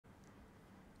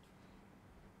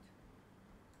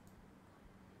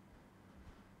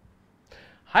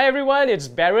Hi everyone, it's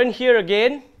Baron here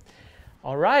again.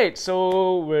 All right,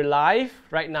 so we're live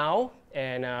right now,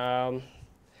 and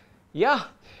yeah,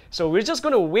 so we're just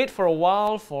going to wait for a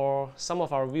while for some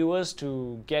of our viewers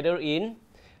to gather in.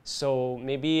 So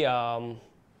maybe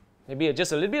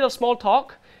just a little bit of small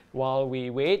talk while we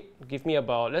wait.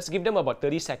 Let's give them about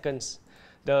 30 seconds.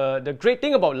 The great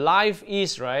thing about live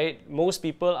is, right, most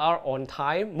people are on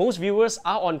time. Most viewers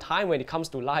are on time when it comes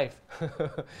to live.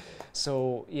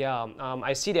 So yeah,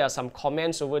 I see there are some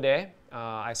comments over there.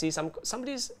 I see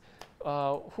somebody's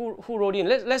who wrote in.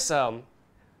 Let's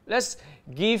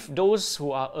give those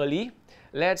who are early.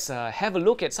 Let's have a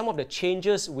look at some of the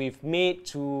changes we've made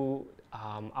to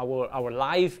our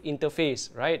live interface,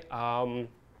 right?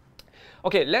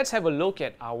 Okay, let's have a look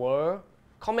at our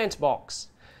comment box.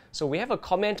 So we have a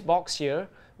comment box here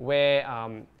where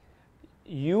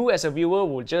you as a viewer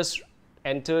will just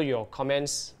enter your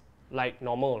comments like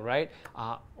normal, right?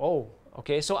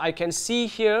 Okay, so I can see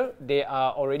here there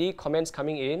are already comments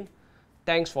coming in.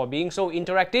 Thanks for being so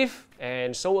interactive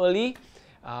and so early.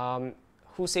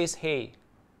 Who says hey?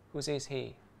 Who says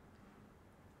hey?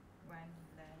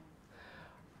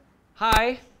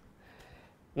 Hi,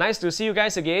 nice to see you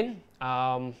guys again.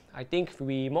 I think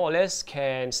we more or less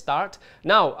can start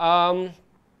now.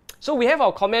 So we have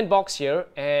our comment box here,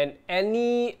 and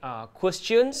any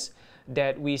questions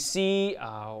that we see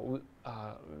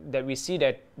that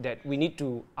we need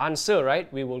to answer,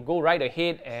 right? We will go right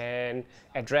ahead and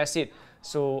address it.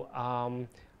 So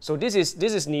so this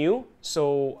is new.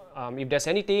 So if there's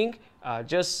anything,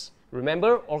 just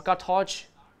remember OrcaTorch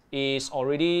is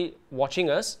already watching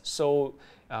us. So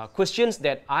questions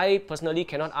that I personally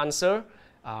cannot answer,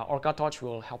 OrcaTorch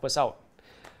will help us out.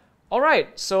 All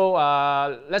right, so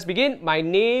let's begin. My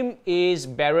name is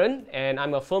Baron, and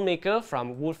I'm a filmmaker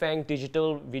from Wolfgang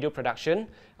Digital Video Production.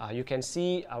 You can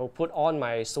see I will put on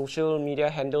my social media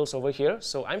handles over here.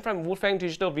 So I'm from Wolfgang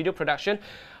Digital Video Production.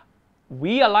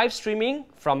 We are live streaming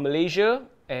from Malaysia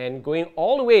and going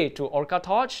all the way to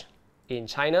OrcaTorch in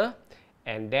China,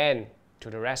 and then to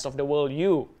the rest of the world.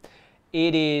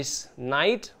 It is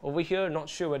night over here. Not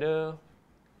sure whether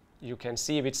you can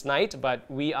see if it's night, but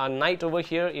we are night over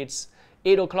here. It's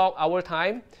 8 o'clock our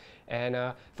time.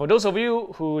 And for those of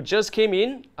you who just came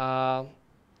in,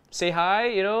 say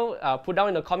hi, put down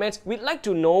in the comments. We'd like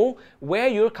to know where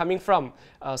you're coming from.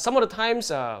 Some of the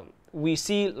times we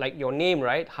see like your name,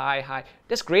 right? Hi.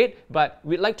 That's great, but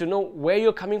we'd like to know where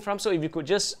you're coming from. So if you could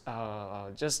just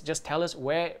tell us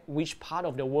which part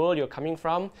of the world you're coming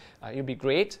from, it'd be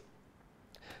great.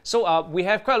 So we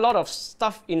have quite a lot of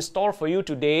stuff in store for you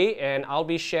today, and I'll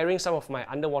be sharing some of my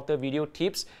underwater video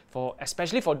tips,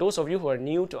 especially for those of you who are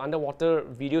new to underwater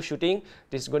video shooting.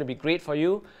 This is going to be great for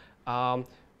you.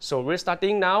 So we're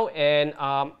starting now, and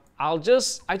I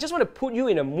just want to put you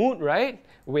in a mood, right,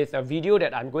 with a video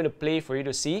that I'm going to play for you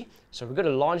to see. So we're going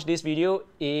to launch this video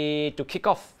to kick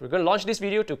off. We're going to launch this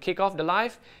video to kick off the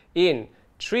live in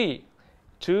 3,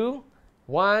 2,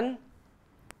 1.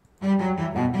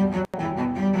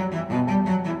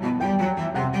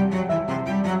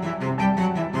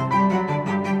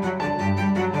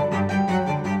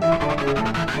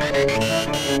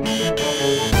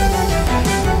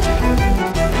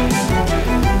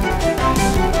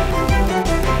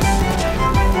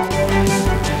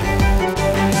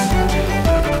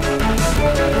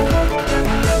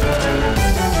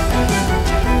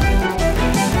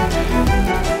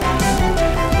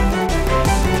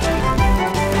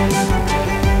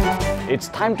 It's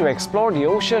time to explore the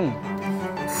ocean.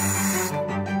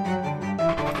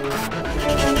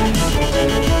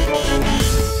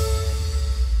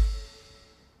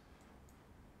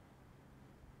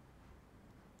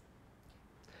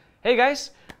 Hey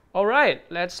guys, all right,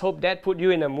 let's hope that put you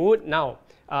in a mood. Now,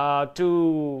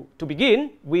 to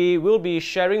begin, we will be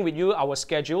sharing with you our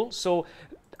schedule. So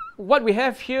what we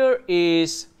have here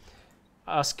is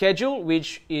a schedule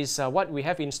which is what we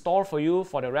have in store for you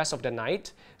for the rest of the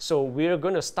night. So we're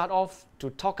going to start off to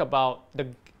talk about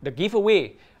the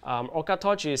giveaway.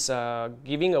 OrcaTorch is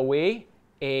giving away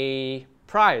a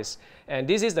prize, and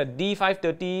this is the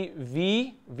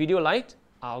D530V video light.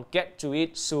 I'll get to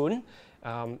it soon.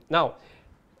 Now,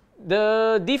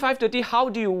 the D530, how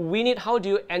do you win it? How do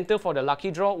you enter for the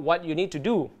lucky draw? What you need to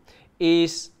do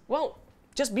is, well,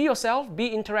 just be yourself,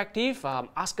 be interactive,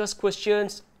 ask us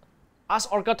questions, ask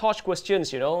OrcaTorch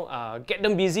questions, get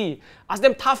them busy, ask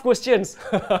them tough questions,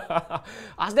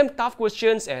 ask them tough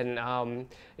questions, and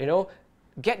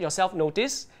get yourself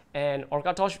noticed. And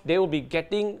OrcaTorch, they will be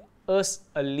getting us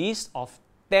a list of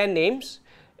 10 names,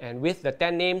 and with the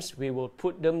 10 names, we will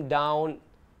put them down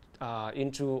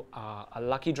into a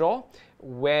lucky draw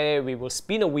where we will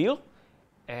spin a wheel,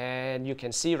 and you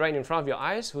can see right in front of your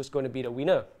eyes who's going to be the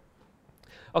winner.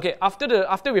 Okay,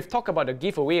 after we've talked about the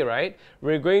giveaway, right,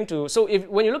 we're going to, so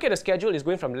when you look at the schedule, it's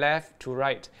going from left to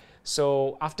right.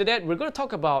 So after that, we're going to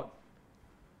talk about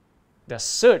the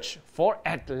search for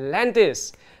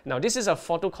Atlantis. Now, this is a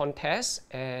photo contest,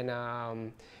 and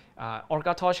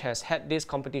OrcaTorch has had this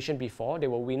competition before. They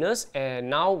were winners, and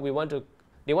now they want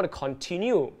to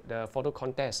continue the photo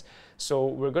contest. So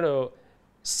we're going to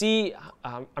see,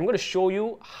 I'm going to show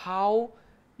you how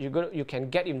you can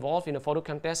get involved in a photo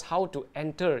contest, how to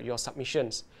enter your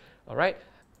submissions. All right.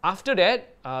 After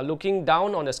that, looking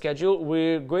down on the schedule,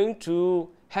 we're going to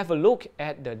have a look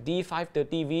at the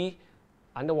D530V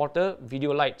underwater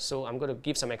video light. So I'm going to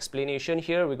give some explanation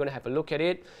here. We're going to have a look at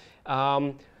it.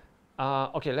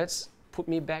 Okay, let's put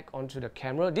me back onto the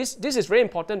camera. This is very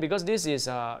important because this is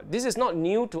not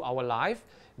new to our life,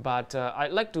 but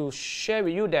I'd like to share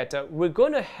with you that we're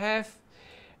going to have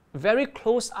very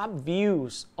close-up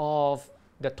views of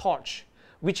the torch.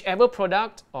 Whichever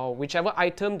product or whichever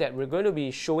item that we're going to be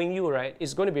showing you, right,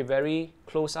 is going to be very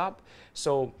close up.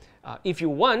 So if you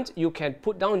want, you can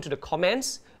put down into the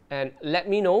comments and let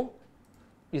me know,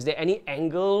 is there any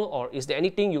angle or is there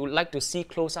anything you would like to see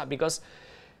close up? Because,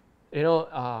 you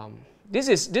know, this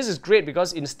is great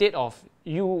because instead of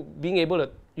you being able to,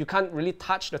 you can't really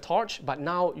touch the torch, but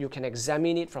now you can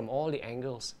examine it from all the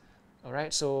angles. All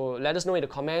right, so let us know in the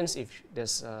comments if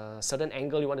there's a certain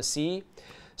angle you want to see.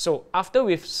 So after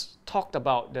we've talked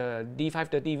about the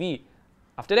D530V,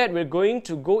 after that we're going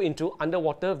to go into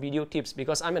underwater video tips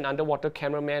because I'm an underwater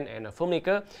cameraman and a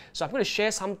filmmaker. So I'm going to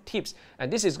share some tips,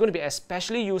 and this is going to be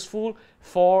especially useful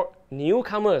for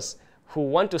newcomers who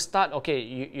want to start. Okay,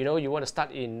 you know, you want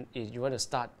to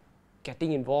start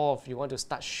getting involved, you want to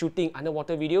start shooting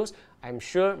underwater videos. I'm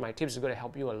sure my tips are going to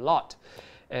help you a lot.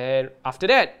 And after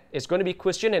that, it's going to be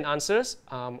question and answers.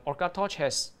 OrcaTorch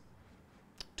has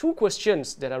 2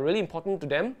 questions that are really important to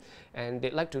them, and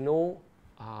they'd like to know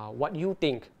what you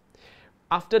think.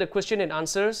 After the question and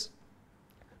answers,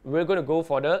 we're going to go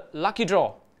for the lucky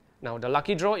draw. Now, the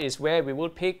lucky draw is where we will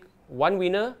pick one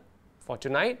winner for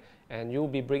tonight, and you'll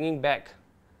be bringing back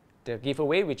the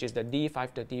giveaway, which is the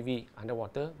D530V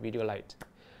underwater video light.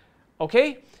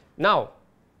 Okay, now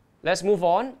let's move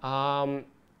on.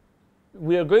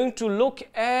 We are going to look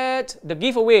at the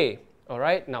giveaway. All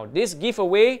right, now this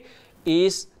giveaway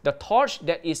is the torch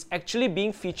that is actually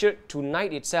being featured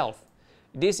tonight itself.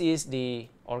 This is the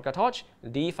OrcaTorch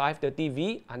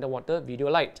D530V underwater video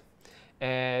light,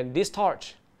 and this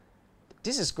torch,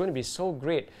 this is going to be so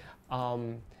great.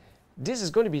 This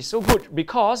is going to be so good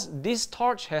because this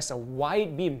torch has a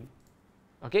wide beam.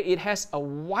 Okay, it has a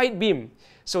wide beam,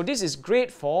 so this is great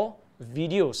for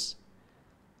videos.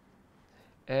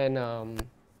 And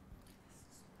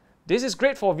this is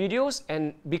great for videos,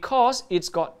 and because it's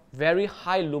got very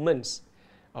high lumens.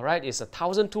 All right, it's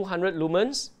 1200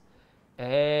 lumens,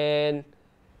 and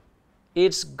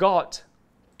it's got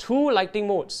 2 lighting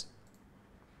modes.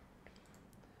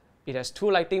 It has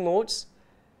 2 lighting modes,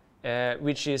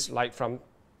 which is like from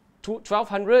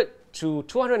 1200 to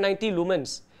 290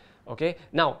 lumens. Okay,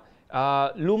 now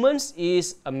lumens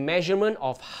is a measurement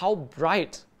of how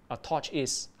bright a torch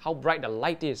is, how bright the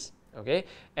light is. Okay,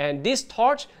 and this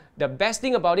torch, the best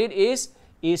thing about it is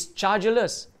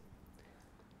chargerless.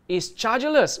 It's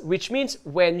chargerless, which means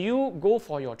when you go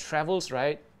for your travels,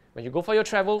 right? When you go for your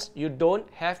travels, you don't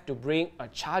have to bring a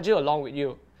charger along with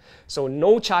you. So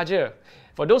no charger.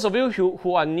 For those of you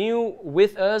who are new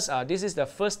with us, this is the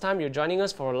first time you're joining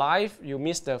us for live, you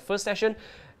missed the first session.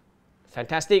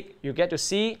 Fantastic. You get to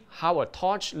see how a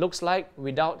torch looks like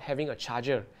without having a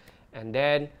charger. And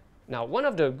then, now one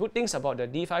of the good things about the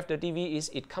D530V is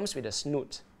it comes with a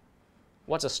snoot.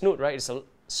 What's a snoot, right?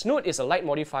 Snoot is a light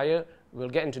modifier. We'll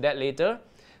get into that later.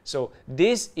 So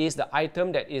this is the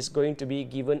item that is going to be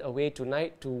given away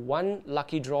tonight to one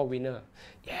lucky draw winner.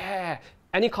 Yeah!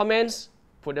 Any comments?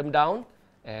 Put them down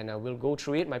and we'll go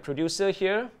through it. My producer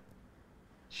here,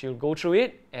 she'll go through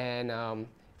it, and if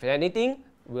there's anything,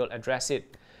 we'll address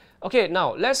it. Okay,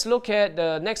 now let's look at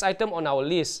the next item on our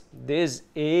list. This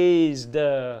is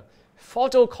the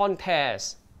photo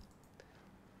contest.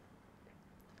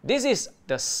 This is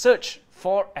the search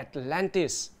for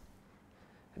Atlantis.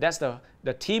 That's the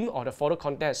theme of the photo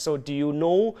contest. So do you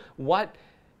know what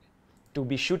to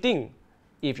be shooting?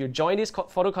 If you join this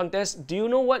photo contest, do you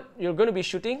know what you're going to be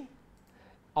shooting?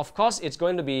 Of course, it's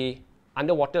going to be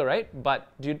underwater, right? But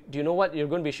do you know what you're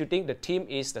going to be shooting? The theme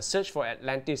is the search for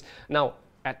Atlantis. Now,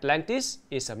 Atlantis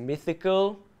is a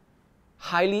mythical,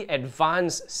 highly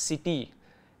advanced city.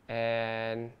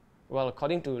 And, well,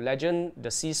 according to legend,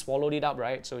 the sea swallowed it up,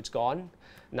 right? So it's gone.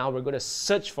 Now we're going to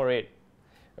search for it.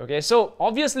 Okay, so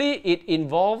obviously it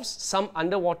involves some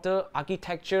underwater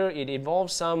architecture, it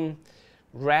involves some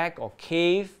wreck or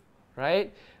cave,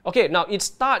 right? Okay, now it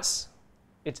starts,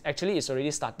 it's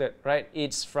already started, right?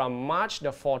 It's from March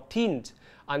the 14th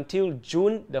until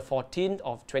June the 14th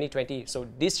of 2020. So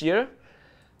this year,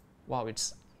 wow,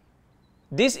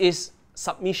 this is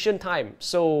submission time.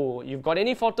 So you've got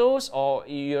any photos or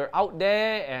you're out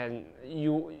there and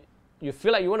you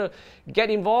feel like you want to get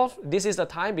involved, this is the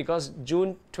time, because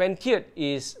June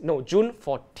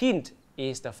 14th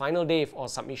is the final day for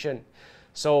submission.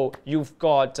 So you've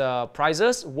got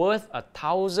prizes worth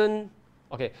prizes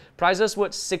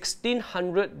worth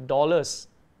 $1,600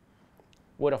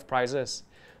 worth of prizes.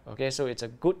 Okay, so it's a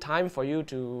good time for you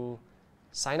to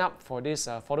sign up for this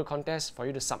photo contest, for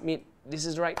you to submit. This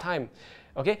is the right time.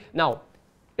 Okay, now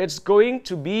it's going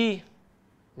to be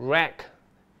wreck,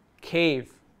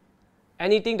 cave,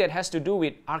 anything that has to do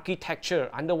with architecture,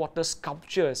 underwater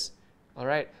sculptures. All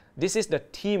right, this is the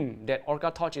theme that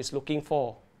OrcaTorch is looking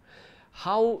for.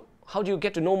 How do you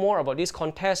get to know more about this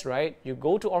contest, right? You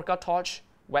go to OrcaTorch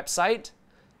website,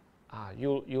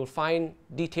 you'll find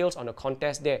details on the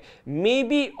contest there.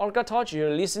 Maybe OrcaTorch,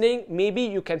 you're listening, maybe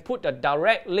you can put a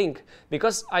direct link,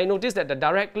 because I noticed that the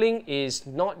direct link is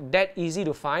not that easy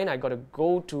to find. I got to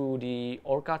go to the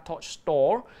OrcaTorch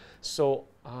store. So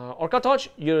OrcaTorch,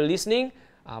 you're listening,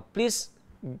 please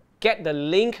get the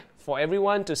link for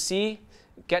everyone to see.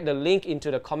 Get the link into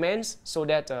the comments so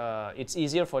that it's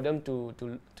easier for them to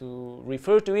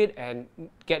refer to it and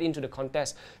get into the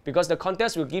contest, because the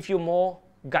contest will give you more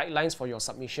guidelines for your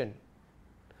submission.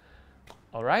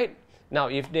 All right, now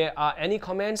if there are any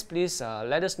comments, please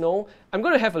let us know. I'm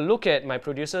going to have a look at my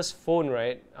producer's phone,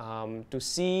 right, to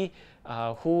see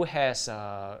who has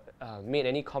made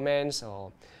any comments,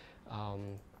 or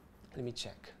let me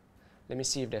check. Let me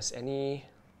see if there's any.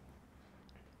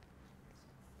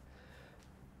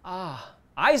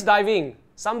 Ice diving.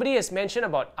 Somebody has mentioned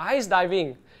about ice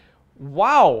diving.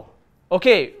 Wow.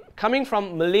 Okay, coming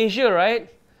from Malaysia, right?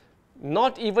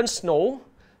 Not even snow.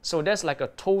 So that's like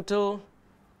a total.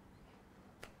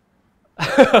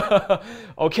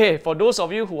 Okay, for those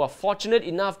of you who are fortunate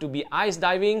enough to be ice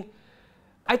diving,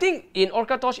 I think in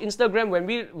OrcaTorch Instagram, when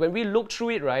we look through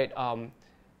it, right,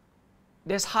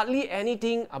 there's hardly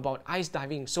anything about ice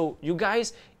diving. So you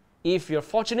guys, if you're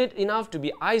fortunate enough to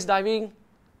be ice diving,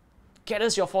 get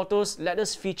us your photos, let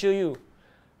us feature you.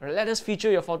 Let us feature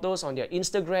your photos on their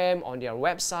Instagram, on their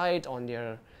website, on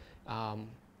their,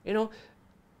 you know,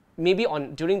 maybe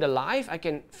during the live, I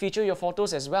can feature your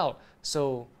photos as well.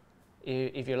 So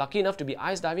if you're lucky enough to be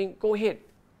ice diving, go ahead,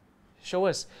 show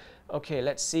us. Okay,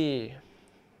 let's see.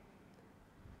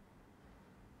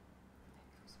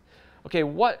 Okay,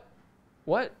 what's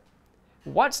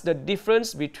the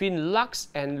difference between lux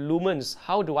and lumens?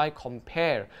 How do I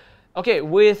compare? Okay,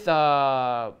 with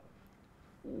our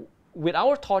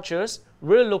torches,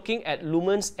 we're looking at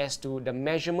lumens as to the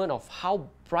measurement of how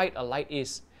bright a light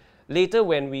is. Later,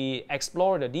 when we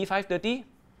explore the D530,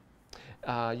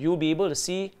 you'll be able to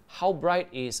see how bright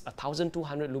is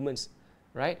 1200 lumens,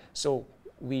 right? So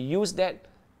we use that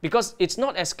because it's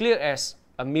not as clear as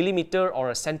a millimeter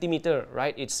or a centimeter,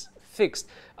 right? It's fixed.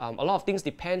 A lot of things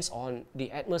depends on the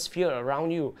atmosphere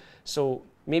around you. So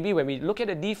maybe when we look at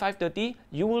the D530,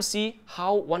 you will see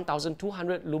how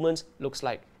 1200 lumens looks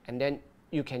like, and then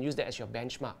you can use that as your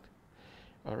benchmark.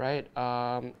 All right.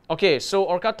 Okay, so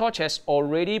OrcaTorch has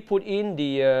already put in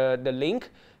the link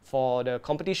for the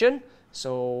competition.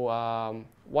 So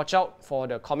watch out for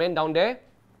the comment down there.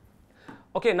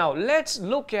 Okay, now let's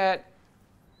look at.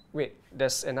 Wait,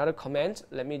 there's another comment.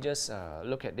 Let me just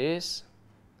look at this.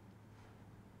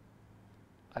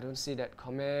 I don't see that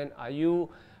comment. Are you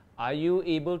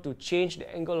able to change the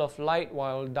angle of light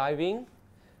while diving?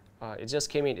 It just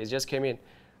came in. It just came in.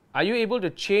 Are you able to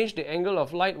change the angle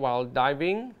of light while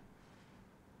diving,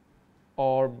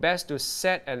 or best to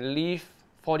set and leave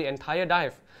for the entire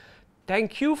dive?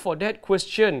 Thank you for that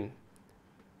question.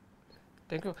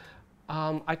 Thank you.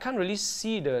 I can't really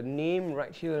see the name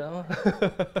right here now.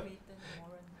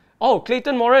 Oh,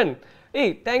 Clayton Moran.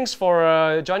 Hey, thanks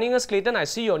for joining us, Clayton. I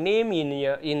see your name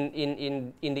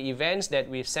in the events that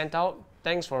we've sent out.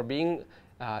 Thanks for being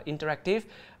interactive.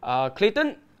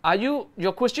 Clayton,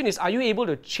 your question is, are you able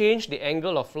to change the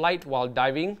angle of light while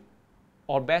diving,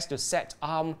 or best to set?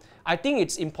 I think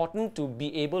it's important to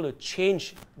be able to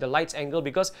change the light's angle,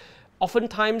 because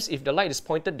oftentimes if the light is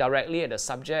pointed directly at the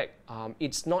subject,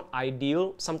 it's not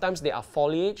ideal. Sometimes there are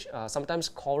foliage, sometimes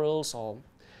corals, or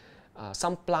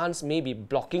some plants may be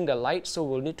blocking the light, so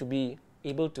we'll need to be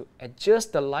able to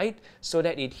adjust the light so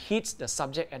that it hits the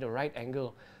subject at the right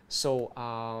angle. So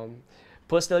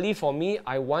Personally, for me,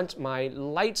 I want my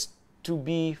lights to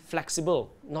be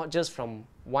flexible, not just from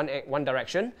one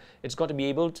direction. It's got to be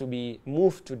able to be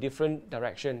moved to different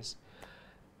directions.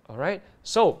 All right.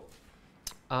 So,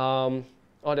 oh,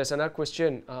 there's another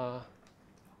question.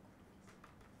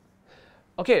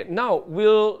 Okay, now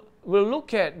we'll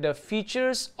look at the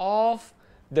features of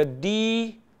the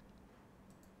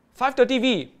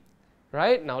D530V.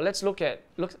 Right now, let's look at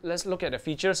the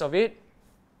features of it.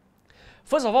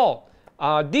 First of all,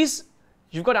 this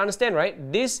you've got to understand,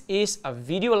 right? This is a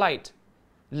video light.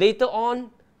 Later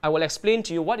on, I will explain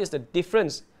to you what is the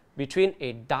difference between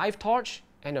a dive torch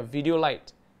and a video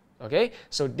light. Okay,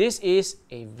 so this is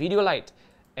a video light,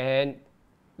 and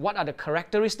what are the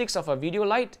characteristics of a video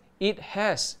light? It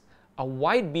has a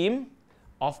wide beam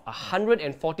of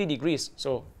 140 degrees,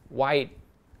 so wide.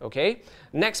 Okay,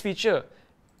 next feature,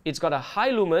 it's got a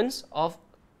high lumens of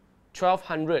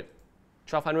 1200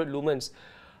 lumens.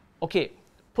 Okay,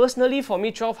 personally for me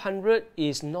 1200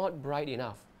 is not bright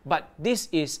enough, but this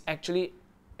is actually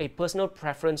a personal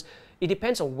preference. It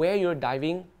depends on where you're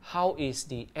diving, how is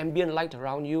the ambient light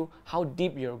around you, how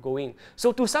deep you're going.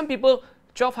 So to some people,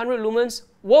 1200 lumens,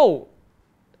 whoa,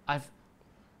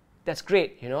 that's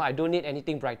great, you know, I don't need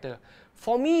anything brighter.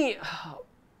 For me,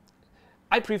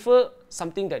 I prefer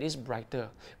something that is brighter.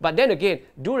 But then again,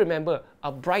 do remember,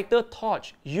 a brighter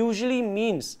torch usually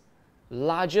means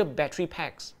larger battery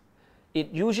packs.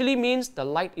 It usually means the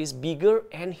light is bigger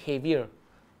and heavier.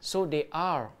 So there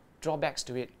are drawbacks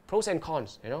to it, pros and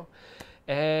cons, you know.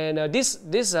 And the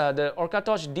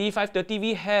OrcaTorch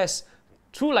D530V has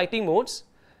two lighting modes.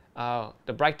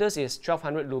 The brightest is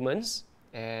 1200 lumens,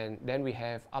 and then we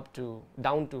have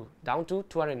down to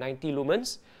 290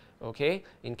 lumens. Okay,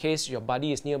 in case your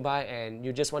buddy is nearby and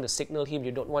you just want to signal him,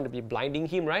 you don't want to be blinding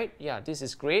him, right? Yeah, this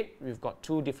is great. We've got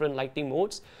two different lighting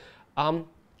modes.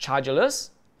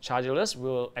 Chargerless,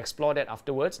 we'll explore that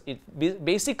afterwards.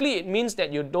 Basically, it means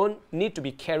that you don't need to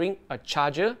be carrying a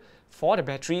charger for the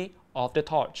battery of the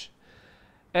torch.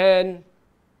 And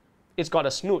it's got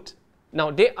a snoot. Now,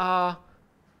 there are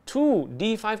two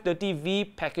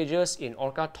D530V packages in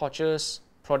OrcaTorch's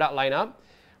product lineup.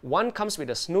 One comes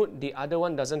with a snoot, the other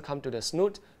one doesn't come to the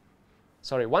snoot.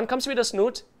 Sorry, one comes with a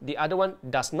snoot, the other one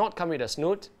does not come with a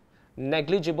snoot.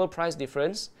 Negligible price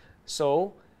difference.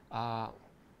 So,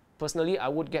 personally, I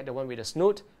would get the one with a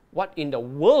snoot. What in the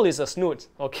world is a snoot?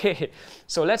 Okay,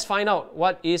 so let's find out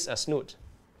what is a snoot.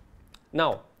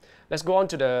 Now, let's go on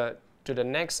to the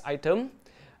next item.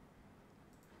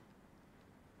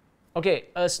 Okay,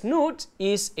 a snoot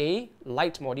is a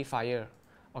light modifier.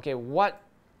 Okay, what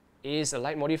is a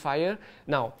light modifier?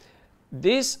 Now,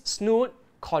 this snoot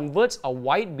converts a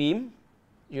wide beam.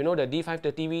 You know the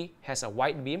D530V has a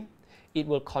wide beam. It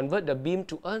will convert the beam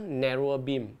to a narrower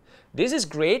beam. This is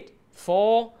great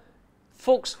for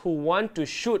folks who want to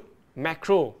shoot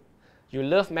macro. You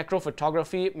love macro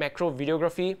photography, macro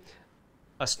videography.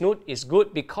 A snoot is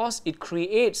good because it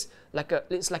creates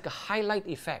it's like a highlight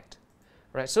effect.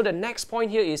 Right? So the next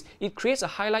point here is it creates a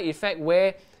highlight effect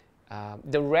where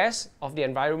the rest of the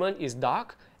environment is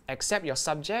dark, except your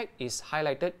subject is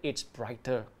highlighted, it's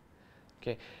brighter.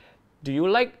 Okay. Do you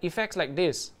like effects like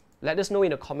this? Let us know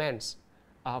in the comments.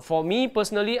 For me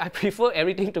personally, I prefer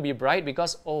everything to be bright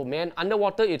because, oh man,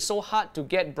 underwater it's so hard to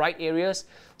get bright areas.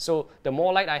 So the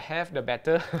more light I have, the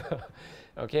better.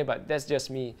 Okay, but that's just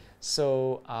me.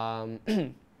 So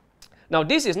now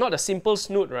this is not a simple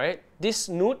snoot, right? This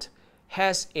snoot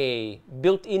has a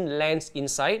built-in lens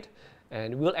inside,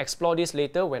 and we'll explore this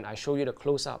later when I show you the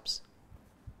close-ups.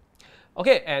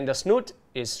 Okay, and the snoot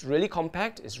is really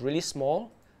compact, it's really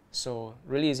small, so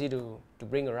really easy to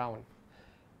bring around.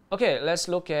 Okay, let's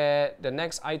look at the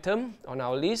next item on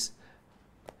our list.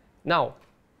 Now,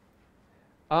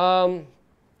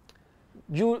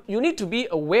 you need to be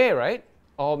aware, right?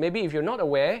 Or maybe if you're not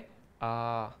aware,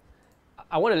 I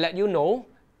want to let you know.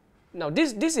 Now,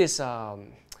 this is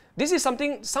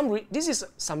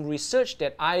some research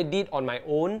that I did on my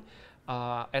own,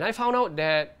 and I found out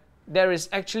that there is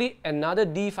actually another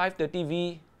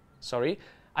D530V. Sorry,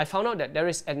 I found out that there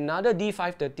is another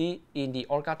D530 in the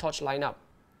OrcaTorch lineup.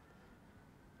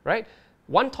 Right?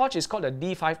 One torch is called a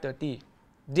D530.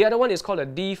 The other one is called a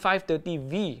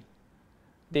D530V.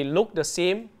 They look the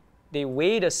same, they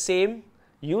weigh the same,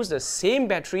 use the same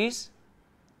batteries,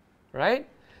 right?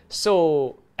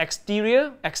 So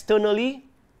externally,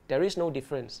 there is no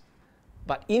difference.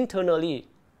 But internally,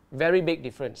 very big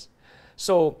difference.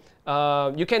 So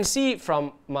you can see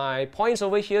from my points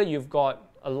over here, you've got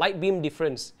a light beam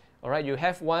difference. All right, you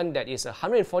have one that is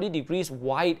 140 degrees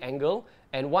wide angle,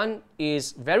 and one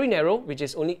is very narrow, which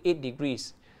is only 8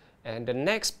 degrees. And the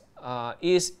next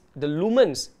is the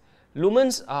lumens.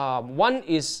 Lumens, one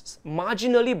is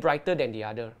marginally brighter than the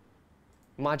other.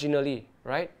 Marginally,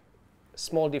 right?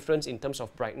 Small difference in terms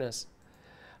of brightness.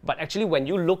 But actually, when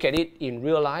you look at it in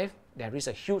real life, there is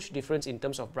a huge difference in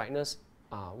terms of brightness.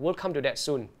 We'll come to that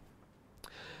soon.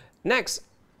 Next,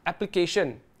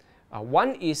 application.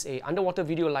 One is a underwater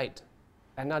video light.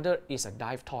 Another is a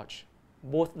dive torch.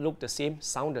 Both look the same,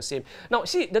 sound the same. Now,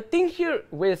 see, the thing here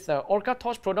with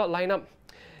OrcaTorch product lineup,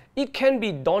 it can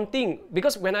be daunting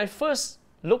because when I first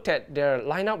looked at their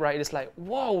lineup, right, it's like,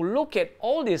 wow, look at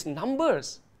all these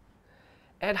numbers.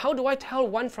 And how do I tell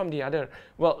one from the other?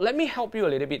 Well, let me help you a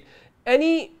little bit.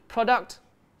 Any product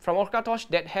from OrcaTorch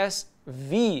that has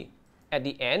V at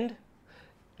the end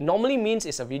normally means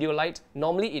it's a video light.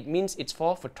 Normally it means it's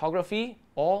for photography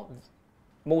or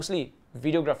mostly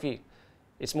videography.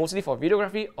 It's mostly for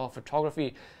videography or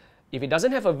photography. If it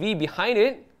doesn't have a V behind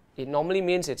it, it normally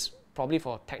means it's probably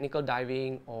for technical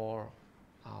diving or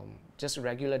just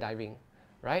regular diving,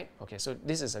 right? Okay, so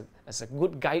this is a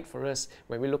good guide for us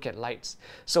when we look at lights.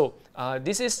 So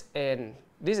this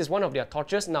is one of their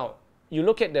torches. Now you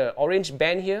look at the orange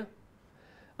band here.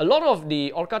 A lot of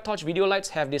the OrcaTorch video lights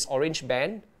have this orange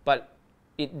band, but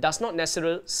it does not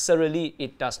necessarily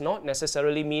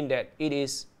mean that it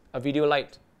is a video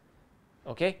light.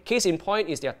 Okay, case in point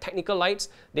is their technical lights.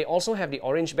 They also have the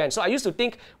orange band. So I used to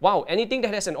think, wow, anything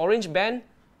that has an orange band,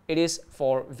 it is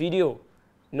for video.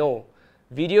 No,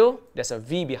 video, there's a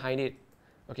V behind it.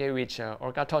 Okay, which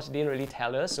OrcaTorch didn't really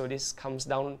tell us. So this comes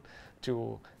down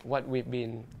to what we've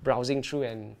been browsing through,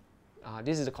 and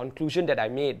this is the conclusion that I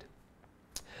made.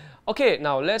 Okay,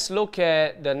 now let's look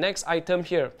at the next item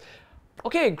here.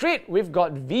 Okay, great, we've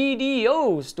got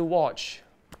videos to watch.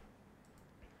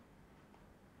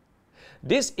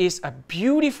 This is a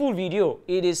beautiful video.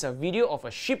 It is a video of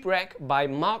a shipwreck by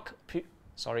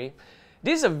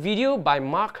This is a video by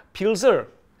Mark Pilzer.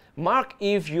 Mark,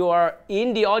 if you are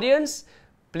in the audience,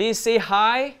 please say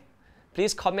hi.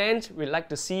 Please comment. We'd like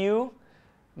to see you.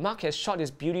 Mark has shot this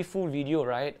beautiful video,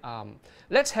 right?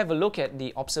 Let's have a look at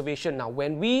the observation. Now,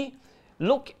 when we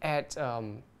look at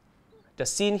the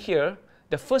scene here,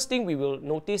 the first thing we will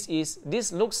notice is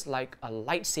this looks like a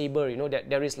lightsaber, you know, that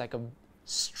there is like a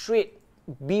straight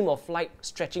beam of light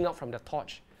stretching out from the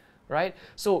torch, right?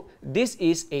 So this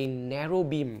is a narrow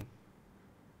beam.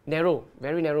 Narrow,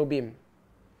 very narrow beam.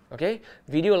 Okay?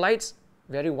 Video lights,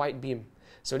 very wide beam.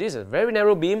 So this is a very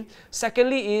narrow beam.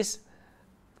 Secondly is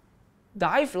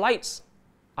dive lights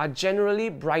are generally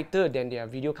brighter than their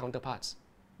video counterparts.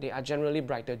 They are generally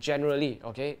brighter, generally,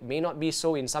 okay? May not be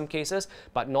so in some cases,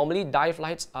 but normally dive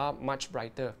lights are much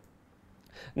brighter.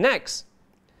 Next,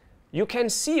 you can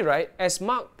see, right, as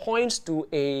Mark points to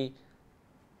a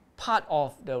part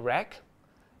of the rack,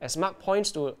 as Mark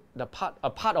points to a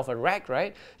part of a rack,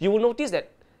 right, you will notice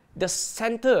that the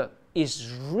center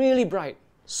is really bright,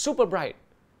 super bright.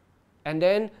 And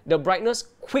then the brightness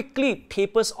quickly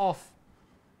tapers off,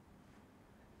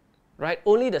 right?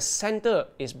 Only the center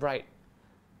is bright.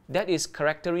 That is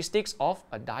characteristics of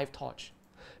a dive torch.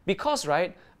 Because,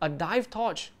 right, a dive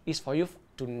torch is for you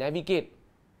to navigate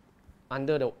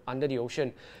under the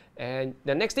ocean. And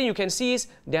the next thing you can see is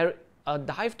a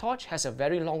dive torch has a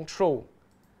very long throw.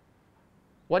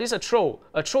 What is a throw?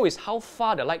 A throw is how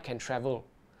far the light can travel.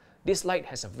 This light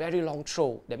has a very long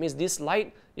throw. That means this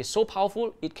light is so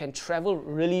powerful, it can travel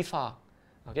really far.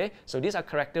 Okay, so these are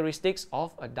characteristics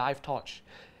of a dive torch.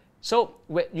 So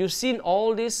you've seen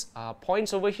all these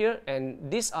points over here, and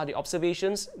these are the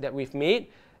observations that we've made,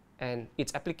 and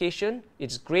its application.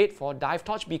 It's great for dive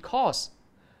torch because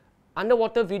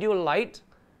underwater video light,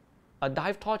 a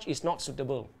dive torch is not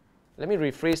suitable. Let me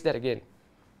rephrase that again.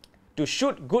 To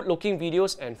shoot good looking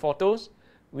videos and photos,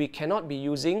 we cannot be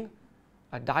using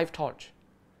a dive torch,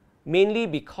 mainly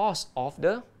because of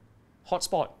the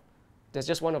hotspot. That's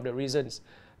just one of the reasons.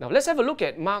 Now let's have a look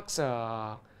at Mark's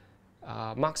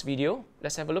video.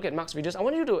 Let's have a look at Mark's videos. I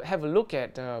want you to have a look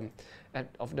at the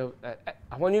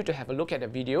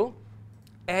video.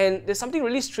 And there's something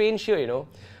really strange here, you know.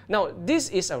 Now this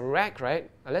is a rack,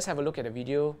 right? Now, let's have a look at the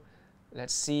video.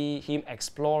 Let's see him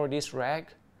explore this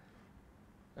rack.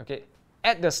 Okay,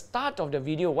 at the start of the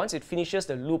video, once it finishes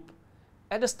the loop,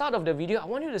 at the start of the video, I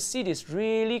want you to see this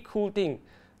really cool thing.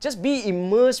 Just be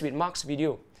immersed with Mark's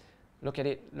video. Look at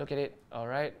it, all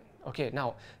right? Okay,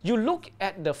 now, you look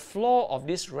at the floor of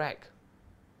this rack.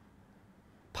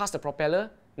 Past the propeller,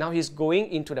 now he's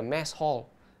going into the mess hall.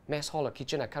 Mess hall or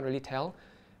kitchen, I can't really tell.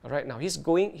 All right, now he's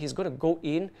going to go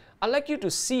in. I'd like you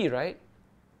to see, right?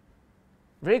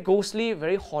 Very ghostly,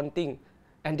 very haunting.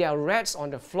 And there are rats on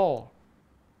the floor.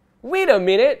 Wait a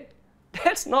minute,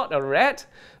 that's not a rat.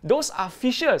 Those are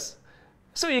fishes.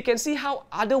 So you can see how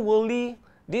otherworldly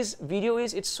this video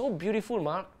is. It's so beautiful,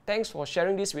 Mark. Thanks for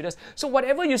sharing this with us. So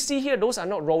whatever you see here, those are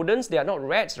not rodents, they are not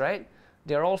rats, right?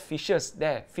 They're all fishes.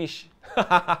 There, fish.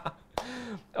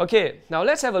 Okay, now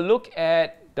let's have a look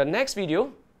at the next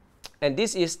video. And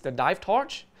this is the dive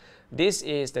torch. This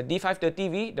is the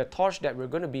D530V, the torch that we're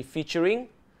going to be featuring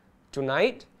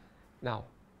tonight. Now,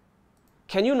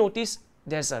 can you notice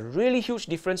there's a really huge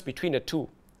difference between the two?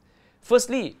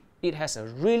 Firstly, it has a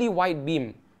really wide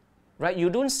beam, right? You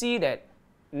don't see that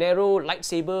narrow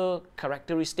lightsaber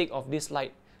characteristic of this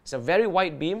light. It's a very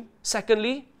wide beam.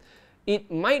 Secondly,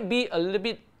 it might be a little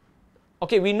bit,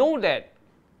 okay, we know that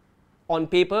on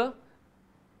paper,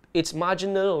 it's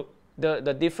marginal.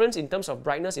 The difference in terms of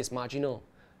brightness is marginal,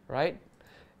 right?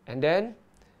 And then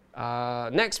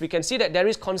next, we can see that there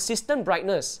is consistent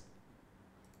brightness.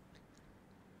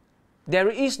 There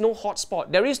is no hot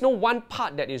spot. There is no one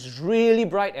part that is really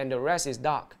bright and the rest is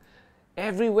dark.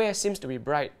 Everywhere seems to be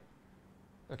bright.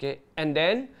 Okay, and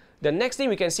then the next thing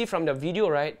we can see from the video,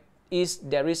 right, is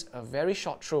there is a very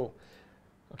short throw.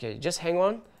 Okay, just hang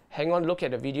on, look at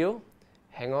the video.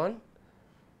 Hang on.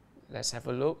 Let's have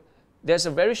a look. There's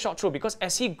a very short throw because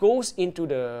as he goes into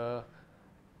the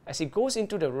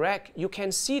rack, you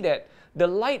can see that the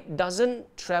light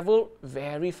doesn't travel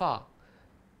very far.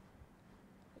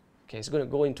 Okay, it's going to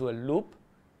go into a loop.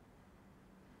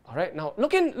 All right, now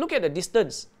look at the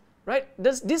distance, right?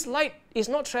 This light is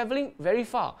not traveling very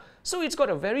far, so it's got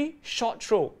a very short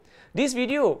throw. This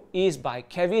video is by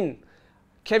Kevin.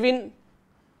 I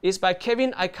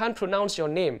can't pronounce your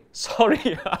name.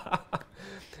 Sorry.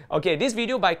 Okay, this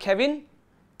video by Kevin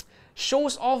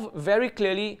shows off very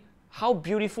clearly how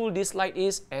beautiful this light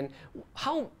is and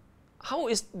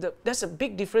there's a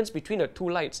big difference between the two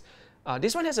lights.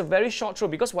 This one has a very short throw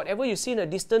because whatever you see in the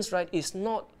distance, right, is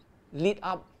not lit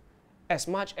up as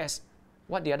much as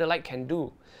what the other light can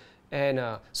do. And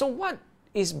so what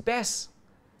is best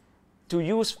to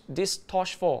use this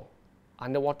torch for?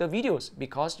 Underwater videos,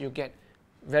 because you get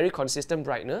very consistent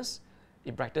brightness.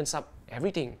 It brightens up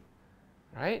everything,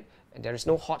 right? And there is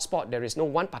no hot spot. There is no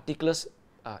one particular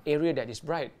area that is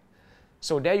bright.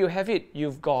 So there you have it.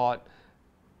 You've got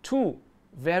two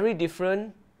very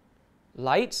different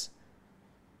lights.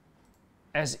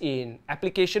 As in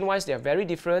application-wise, they are very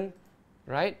different,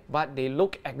 right? But they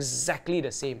look exactly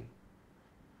the same.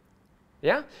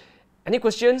 Yeah? Any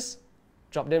questions?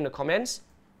 Drop them in the comments.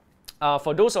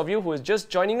 For those of you who is just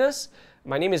joining us,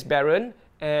 my name is Baron,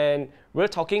 and we're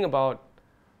talking about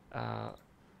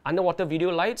underwater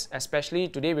video lights. Especially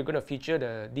today, we're going to feature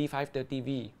the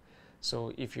D530V.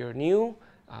 So if you're new,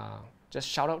 just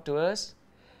shout out to us.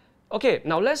 Okay,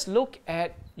 now let's look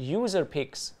at user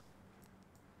picks.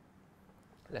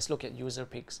 Let's look at user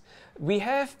picks. We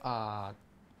have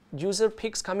user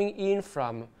picks coming in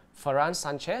from Ferran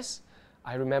Sanchez.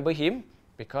 I remember him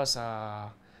because I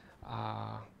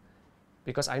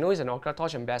know he's an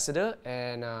OrcaTorch ambassador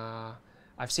and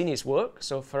I've seen his work.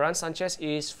 So Ferran Sanchez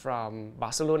is from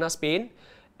Barcelona, Spain,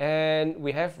 and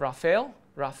we have Rafael,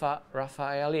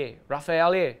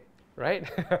 right?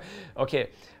 Okay.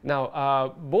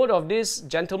 Now both of these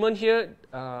gentlemen here,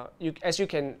 as you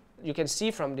can see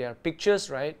from their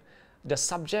pictures, right? The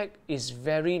subject is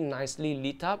very nicely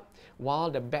lit up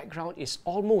while the background is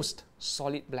almost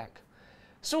solid black.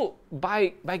 So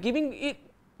by giving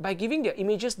their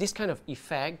images this kind of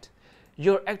effect,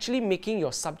 you're actually making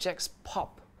your subjects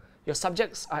pop. Your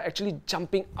subjects are actually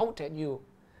jumping out at you.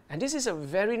 And this is a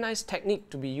very nice technique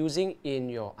to be using in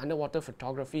your underwater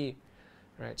photography,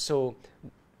 right? So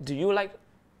do you like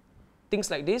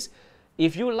things like this?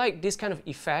 If you like this kind of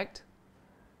effect,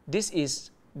 this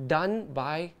is done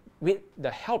with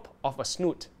the help of a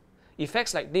snoot.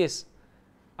 Effects like this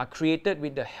are created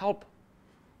with the help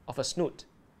of a snoot.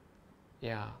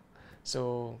 Yeah.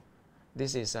 So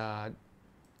this is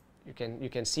you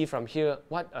can see from here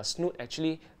what a snoot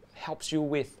actually helps you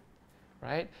with,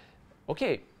 right?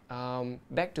 Okay.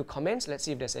 Back to comments. Let's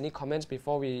see if there's any comments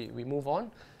before we move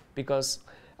on, because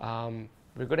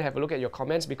we're going to have a look at your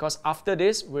comments, because after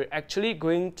this, we're actually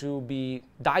going to be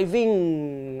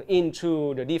diving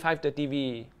into the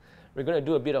D530V. We're going to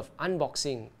do a bit of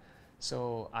unboxing.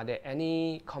 So are there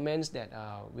any comments that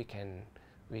we can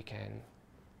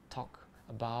talk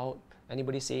about?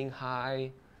 Anybody saying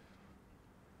hi?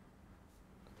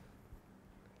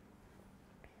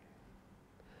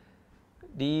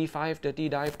 D530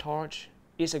 dive torch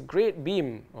is a great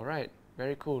beam. All right,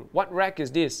 very cool. What rack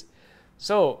is this?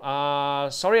 So,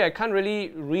 sorry, I can't really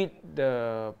read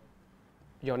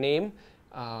your name.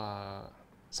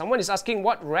 Someone is asking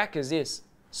what rack is this.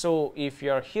 So, if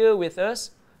you're here with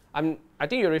us, I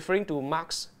think you're referring to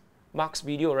Mark's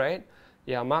video, right?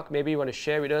 Yeah, Mark, maybe you want to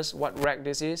share with us what rack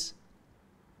this is?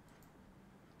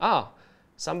 Ah,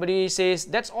 somebody says,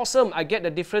 that's awesome. I get the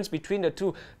difference between the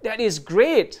two. That is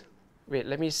great. Wait,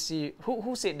 let me see.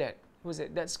 Who said that? Who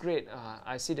said that's great?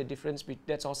 I see the difference.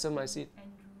 That's awesome. I see it.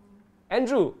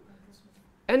 Andrew.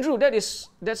 Andrew, that's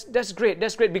great.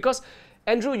 That's great because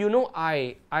Andrew, you know,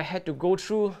 I had to go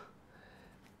through.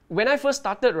 When I first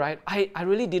started, right, I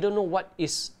really didn't know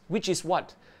which is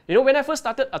what. You know, when I first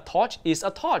started, a torch is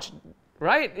a torch,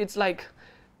 right? It's like,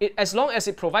 as long as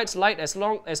it provides light, as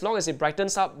long as it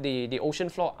brightens up the ocean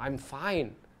floor, I'm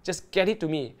fine. Just get it to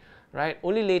me, right?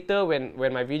 Only later when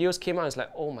my videos came out, it's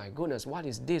like, oh my goodness, what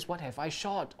is this? What have I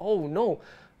shot? Oh no.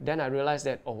 Then I realized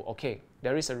that, oh, okay,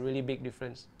 there is a really big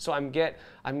difference. So I'm glad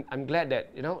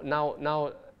that, you know,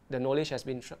 now the knowledge has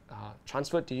been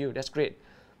transferred to you. That's great.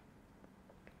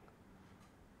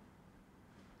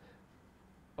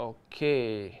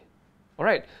 Okay. All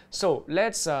right, so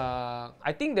let's,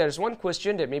 I think there's one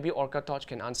question that maybe OrcaTorch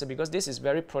can answer because this is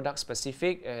very product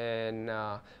specific. And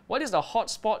what is the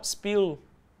hotspot spill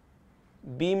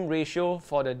beam ratio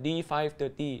for the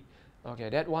D530? Okay,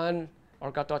 that one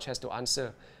OrcaTorch has to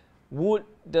answer. Would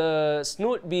the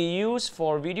snoot be used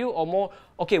for video or more?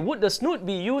 Okay, would the snoot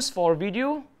be used for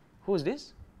video? Who is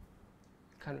this?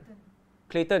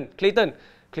 Clayton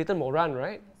Moran,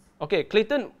 right? Okay,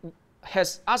 Clayton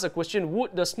has asked a question,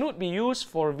 would the snoot be used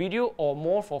for video or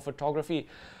more for photography?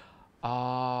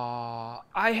 I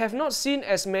have not seen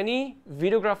as many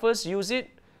videographers use it.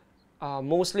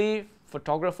 Mostly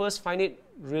photographers find it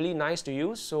really nice to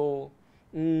use. So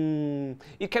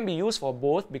it can be used for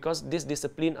both because this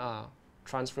discipline are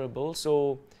transferable.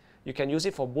 So you can use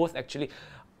it for both actually.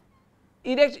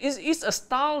 It's a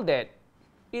style that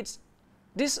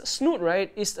this snoot,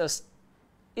 right, it's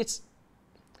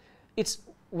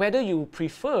whether you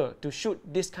prefer to shoot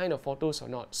this kind of photos or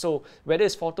not. So whether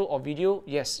it's photo or video,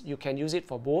 yes, you can use it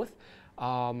for both.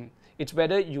 It's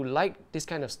whether you like this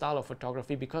kind of style of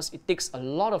photography because it takes a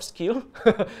lot of skill.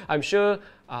 I'm sure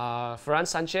Ferran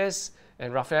Sanchez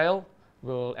and Rafael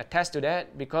will attest to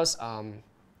that because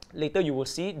later you will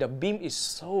see the beam is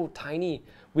so tiny,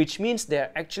 which means they're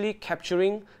actually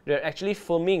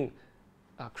filming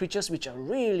creatures which are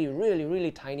really, really,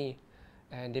 really tiny.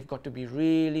 And they've got to be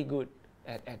really good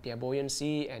at their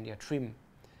buoyancy and their trim.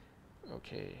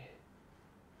 Okay.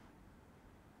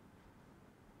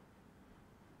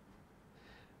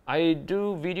 I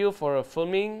do video for a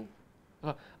filming.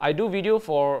 I do video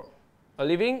for a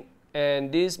living,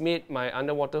 and this made my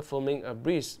underwater filming a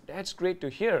breeze. That's great to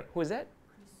hear. Who is that?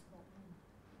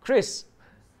 Chris.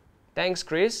 Thanks,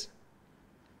 Chris.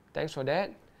 Thanks for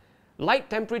that. Light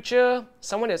temperature.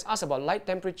 Someone has asked about light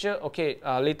temperature. Okay,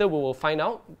 later we will find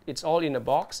out. It's all in a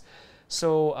box.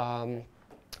 So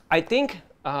I think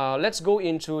let's go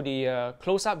into the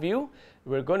close-up view.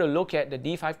 We're going to look at the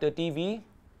D530V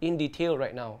in detail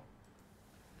right now.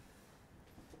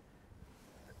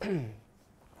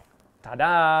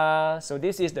 Ta-da! So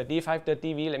this is the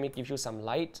D530V. Let me give you some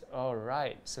light. All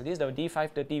right. So this is the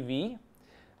D530V.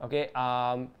 Okay.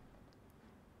 I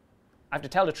have to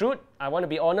tell the truth. I want to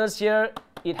be honest here.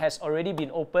 It has already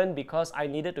been opened because I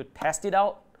needed to test it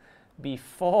out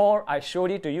before I showed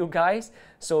it to you guys.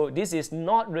 So this is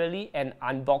not really an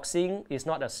unboxing. It's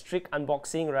not a strict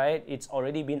unboxing, right? It's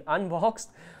already been unboxed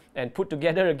and put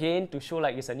together again to show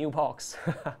like it's a new box.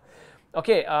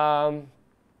 Okay,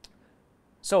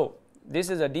 so this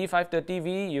is a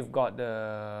D530V. You've got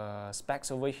the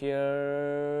specs over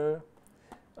here.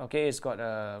 Okay, it's got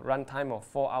a runtime of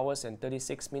 4 hours and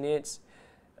 36 minutes.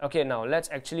 Okay, now let's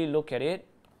actually look at it.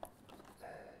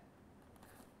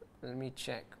 Let me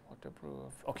check.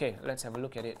 Waterproof. Okay, let's have a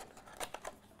look at it.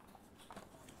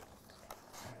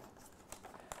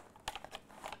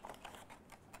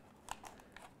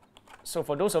 So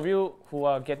for those of you who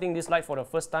are getting this light for the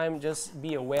first time, just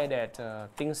be aware that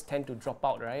things tend to drop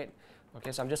out, right?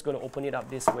 Okay, so I'm just going to open it up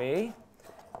this way.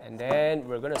 And then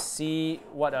we're going to see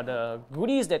what are the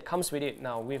goodies that comes with it.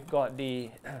 Now we've got the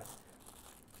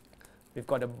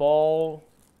ball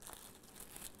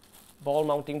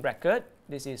mounting bracket.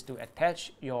 This is to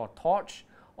attach your torch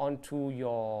onto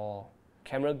your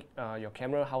camera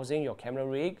housing, your camera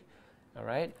rig. All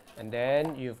right, and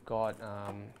then you've got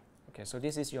okay, so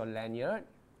this is your lanyard.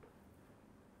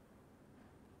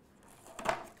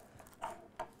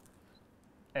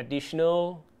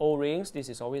 Additional O-rings. This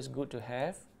is always good to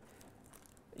have.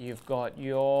 You've got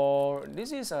your,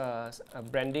 this is a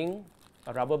branding,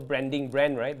 a rubber branding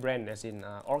brand, right? Brand as in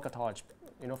OrcaTorch.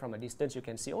 You know, from a distance you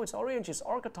can see, oh, it's orange, it's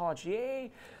OrcaTorch, yay!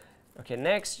 Okay,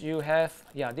 next you have,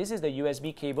 yeah, this is the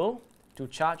USB cable to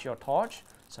charge your torch.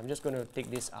 So I'm just going to take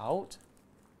this out.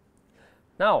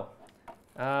 Now,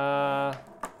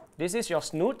 This is your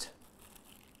snoot.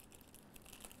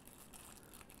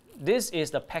 This is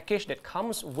the package that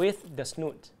comes with the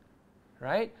snoot,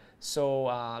 right? So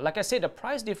like I said, the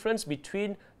price difference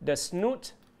between the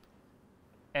snoot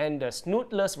and the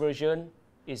snootless version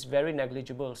is very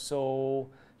negligible. So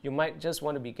you might just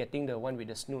want to be getting the one with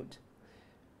the snoot.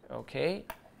 Okay,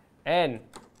 and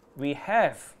we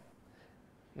have,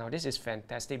 now this is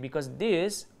fantastic because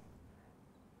this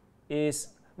is,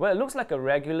 well, it looks like a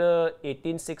regular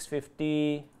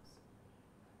 18650.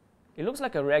 It looks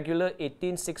like a regular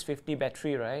 18650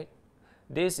 battery, right?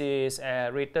 This is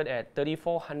rated at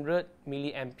 3400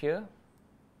 milliamp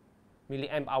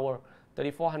hour,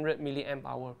 3400 milliamp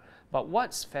hour. But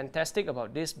what's fantastic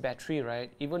about this battery,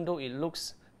 right, even though it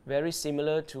looks very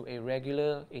similar to a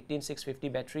regular 18650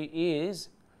 battery, is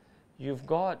you've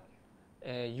got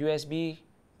a USB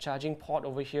charging port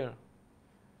over here.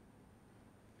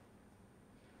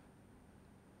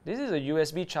 This is a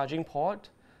USB charging port,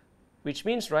 which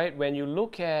means, right, when you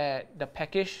look at the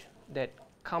package that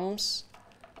comes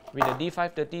with the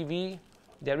D530V,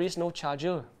 there is no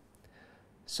charger.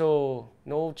 So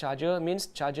no charger means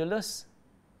chargerless,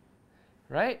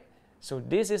 right? So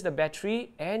this is the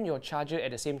battery and your charger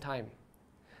at the same time.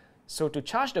 So to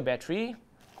charge the battery,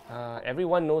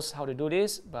 everyone knows how to do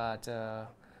this, but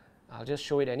I'll just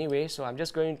show it anyway. So I'm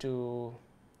just going to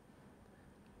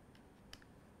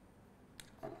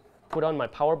put on my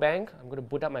power bank. I'm going to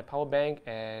boot up my power bank,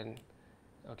 and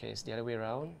okay, it's the other way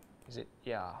around. Is it?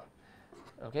 Yeah.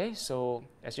 Okay, so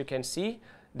as you can see,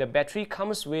 the battery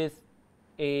comes with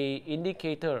a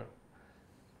indicator.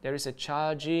 There is a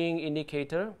charging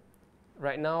indicator.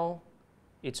 Right now,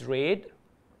 it's red.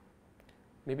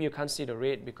 Maybe you can't see the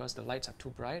red because the lights are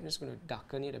too bright. I'm just going to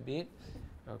darken it a bit.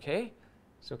 Okay,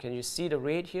 so can you see the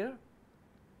red here?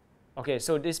 Okay,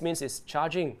 so this means it's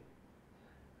charging,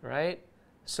 right?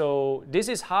 So this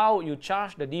is how you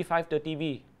charge the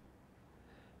D530V.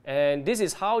 And this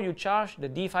is how you charge the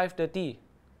D530.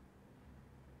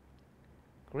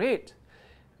 Great.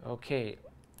 Okay,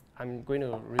 I'm going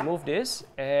to remove this.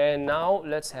 And now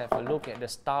let's have a look at the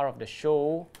star of the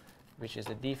show, which is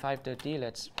the D530.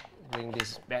 Let's bring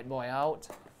this bad boy out.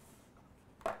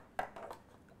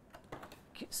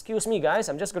 Excuse me, guys.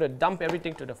 I'm just going to dump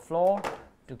everything to the floor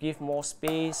to give more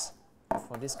space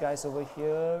for these guys over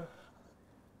here.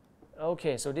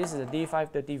 Okay, so this is the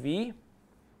D530V.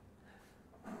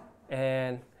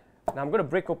 And now I'm going to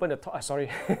break open the top.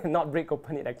 Sorry, not break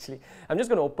open it actually. I'm just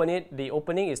going to open it. The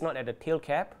opening is not at the tail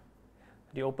cap.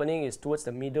 The opening is towards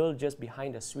the middle, just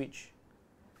behind the switch.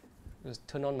 Just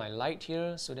turn on my light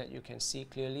here so that you can see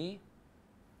clearly.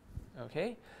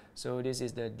 Okay, so this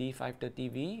is the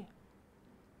D530V.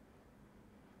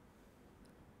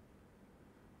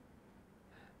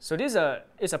 So this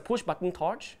is a push button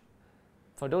torch.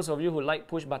 For those of you who like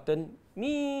push button,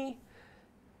 me.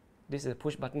 This is a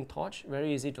push button torch,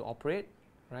 very easy to operate,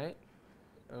 right?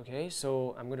 Okay,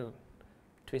 so I'm going to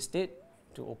twist it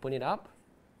to open it up.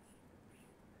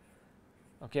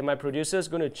 Okay, my producer is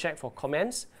going to check for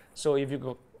comments. So if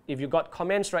you got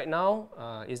comments right now,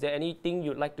 is there anything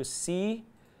you'd like to see,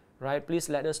 right? Please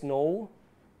let us know.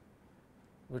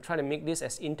 We'll try to make this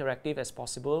as interactive as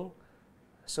possible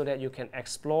so that you can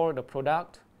explore the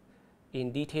product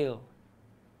in detail.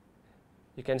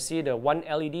 You can see the one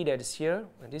LED that is here,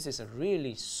 and this is a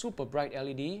really super bright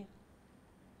LED.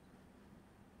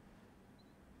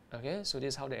 Okay, so this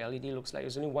is how the LED looks like.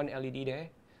 There's only one LED there.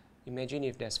 Imagine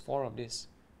if there's 4 of this.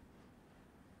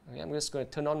 Okay, I'm just going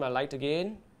to turn on my light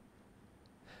again.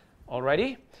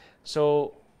 Alrighty,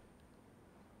 so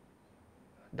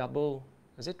double,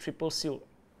 is it triple seal?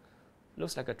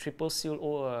 Looks like a triple seal,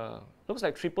 or looks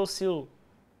like triple seal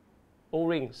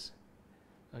O-rings.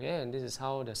 Okay, and this is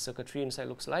how the circuitry inside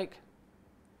looks like.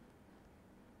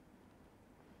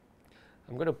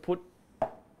 I'm going to put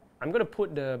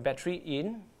the battery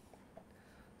in.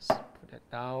 So put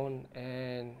that down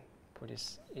and put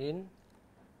this in.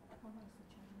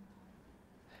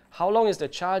 How long is the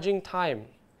charging time?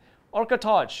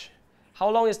 OrcaTorch, how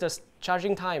long is the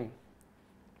charging time?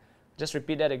 Just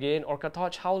repeat that again.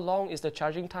 OrcaTorch, how long is the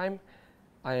charging time?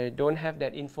 I don't have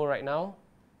that info right now.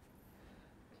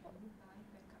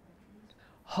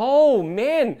 Oh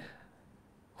man,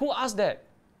 who asked that?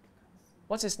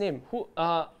 What's his name? Who?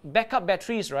 Backup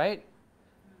batteries, right?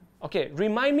 Okay,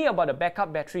 remind me about the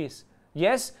backup batteries.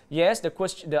 Yes,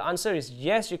 the answer is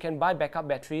yes, you can buy backup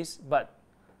batteries, but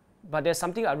there's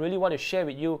something I really want to share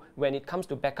with you when it comes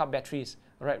to backup batteries.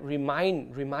 All right,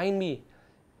 remind me.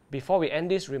 Before we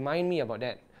end this, remind me about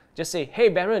that. Just say, hey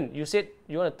Baron, you said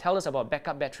you want to tell us about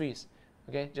backup batteries.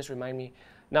 Okay, just remind me.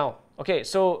 Now, okay,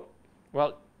 so,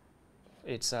 well,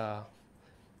 it's the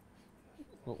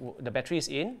battery is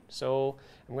in, so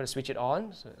I'm going to switch it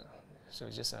on. So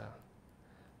it's just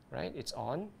right, it's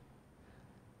on.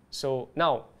 So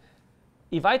now,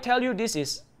 if I tell you this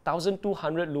is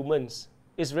 1200 lumens,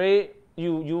 it's very,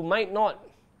 you might not,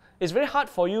 it's very hard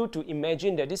for you to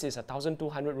imagine that this is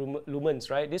 1200 lumens,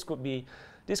 right? This could be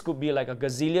like a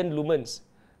gazillion lumens.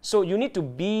 So you need to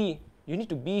be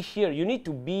here. You need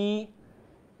to be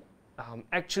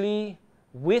actually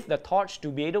with the torch to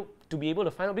be able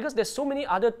to find out, because there's so many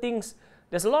other things.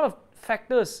 There's a lot of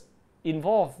factors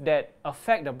involved that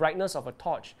affect the brightness of a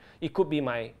torch. It could be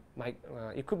my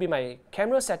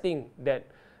camera setting that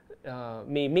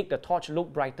may make the torch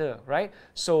look brighter, right?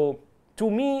 So to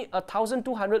me,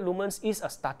 1200 lumens is a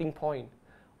starting point.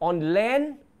 On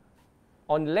land,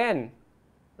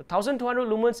 1200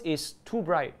 lumens is too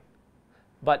bright.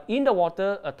 But in the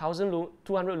water,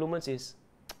 1200 lumens is,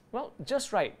 well,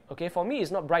 just right. Okay, for me,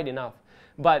 it's not bright enough.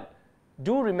 But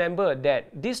do remember that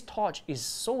this torch is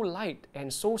so light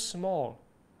and so small.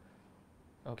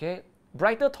 Okay,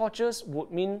 brighter torches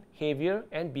would mean heavier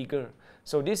and bigger.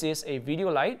 So this is a video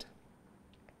light.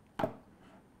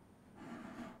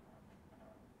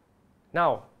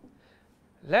 Now,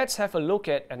 let's have a look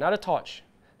at another torch.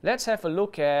 Let's have a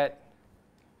look at,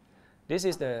 this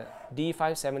is the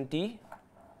D570.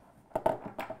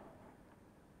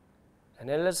 And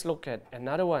then let's look at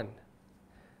another one.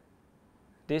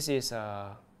 This is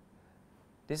a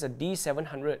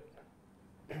D700.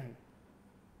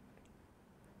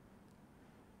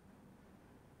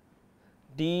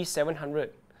 D700.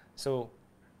 So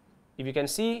if you can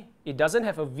see, it doesn't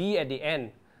have a V at the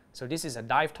end. So this is a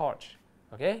dive torch.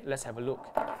 Okay, let's have a look.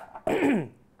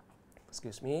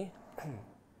 Excuse me.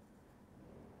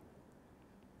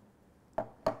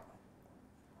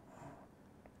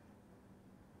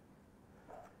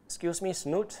 Excuse me,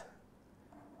 snoot.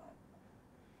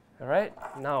 All right,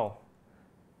 now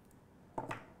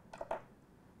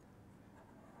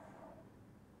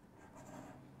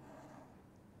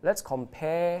let's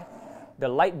compare the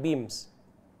light beams.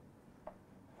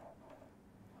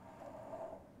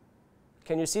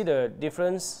 Can you see the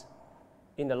difference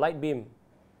in the light beam?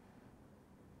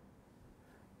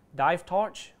 Dive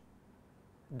torch,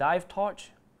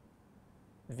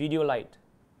 video light.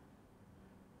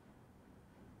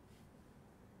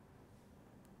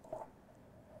 I'm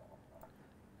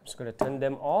just going to turn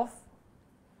them off.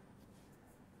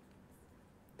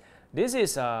 This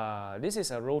is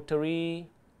a rotary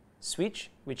switch,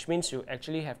 which means you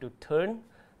actually have to turn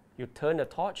the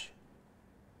torch.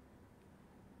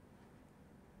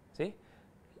 See?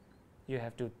 You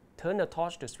have to turn the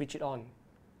torch to switch it on.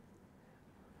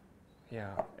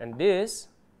 Yeah, and this,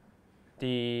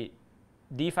 the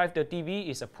D530V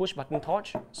is a push button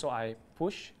torch. So I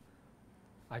push,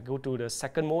 I go to the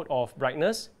second mode of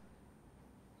brightness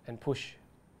and push,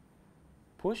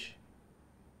 push,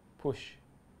 push.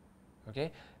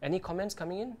 Okay, any comments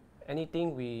coming in?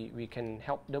 Anything we can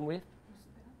help them with?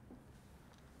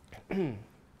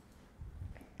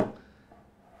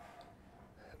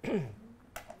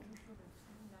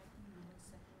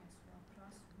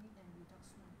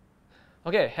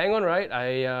 Okay, hang on, right?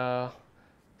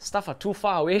 Stuff are too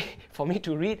far away for me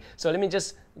to read, so let me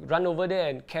just run over there.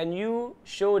 And can you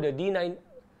show the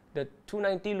the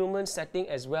 290 lumen setting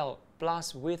as well,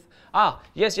 plus with,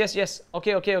 yes.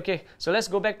 Okay. So let's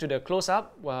go back to the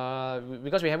close-up,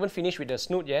 because we haven't finished with the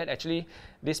snoot yet. Actually,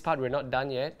 this part we're not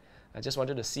done yet. I just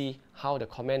wanted to see how the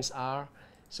comments are.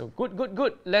 So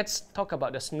good. Let's talk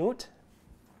about the snoot.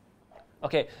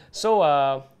 Okay,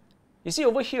 so you see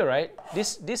over here, right?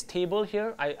 This table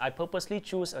here, I purposely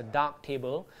choose a dark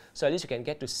table, so at least you can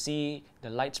get to see the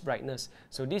light's brightness.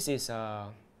 So this is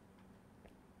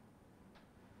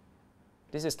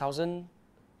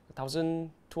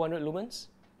 1200 lumens,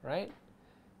 right?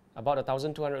 About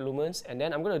 1200 lumens, and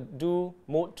then I'm going to do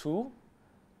mode 2.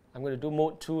 I'm going to do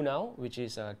mode 2 now, which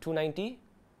is 290.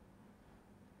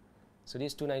 So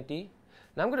this is 290.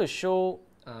 Now I'm going to show,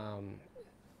 I'm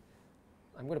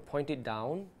going to point it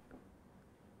down.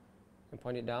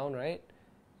 Right?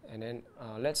 And then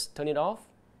let's turn it off.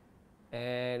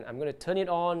 And I'm going to turn it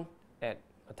on at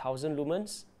 1000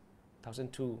 lumens,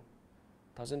 1002,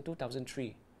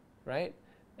 1003, right?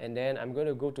 And then I'm going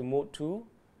to go to mode 2.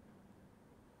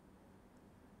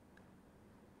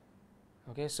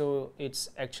 Okay, so it's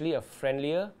actually a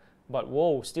friendlier, but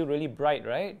whoa, still really bright,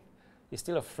 right? It's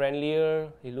still a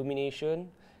friendlier illumination,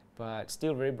 but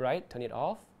still very bright. Turn it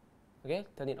off. Okay,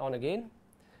 turn it on again.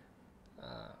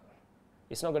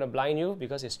 It's not going to blind you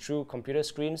because it's through computer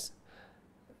screens.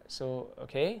 So,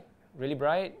 okay, really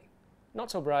bright,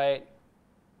 not so bright,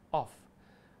 off.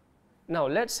 now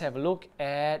let's have a look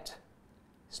at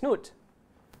snoot.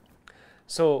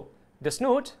 So the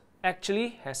snoot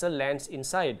actually has a lens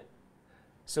inside.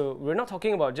 So we're not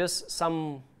talking about just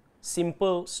some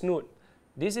simple snoot.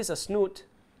 This is a snoot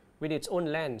with its own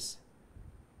lens.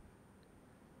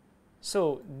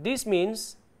 So this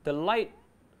means the light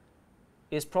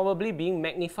is probably being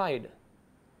magnified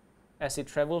as it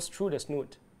travels through the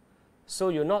snoot. So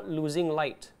you're not losing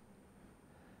light.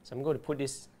 So I'm going to put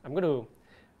this,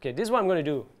 okay, this is what I'm going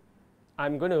to do.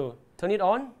 I'm going to turn it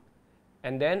on,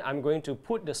 and then I'm going to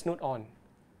put the snoot on.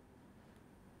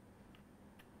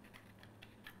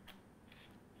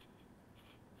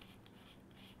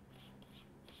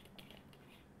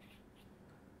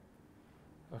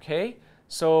 Okay,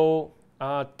 so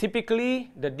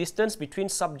typically the distance between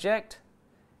subject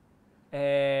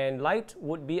and light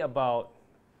would be about,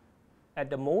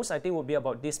 at the most, I think would be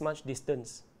about this much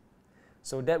distance.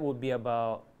 So that would be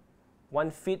about 1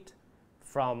 feet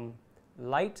from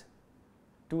light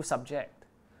to subject.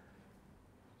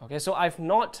 Okay, so I've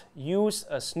not used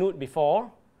a snoot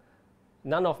before.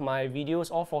 None of my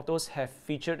videos or photos have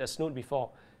featured a snoot before.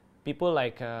 People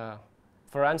like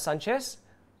Ferran Sanchez,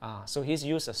 so he's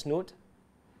used a snoot.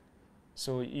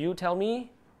 So you tell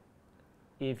me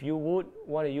if you would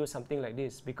want to use something like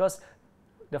this, because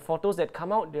the photos that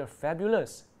come out, they're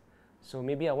fabulous. So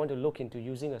maybe I want to look into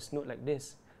using a snoot like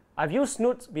this. I've used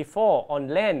snoots before on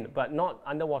land, but not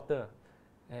underwater.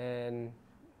 And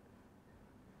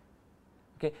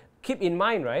okay, keep in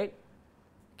mind, right?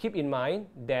 Keep in mind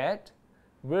that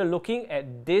we're looking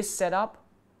at this setup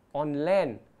on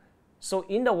land. So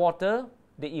in the water,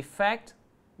 the effect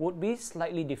would be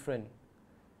slightly different,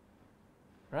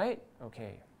 right?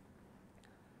 Okay.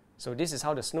 So this is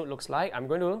how the snoot looks like. I'm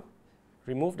going to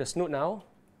remove the snoot now.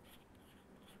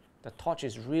 The torch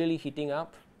is really heating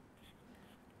up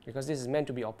because this is meant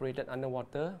to be operated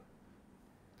underwater.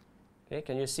 Okay,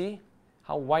 can you see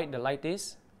how white the light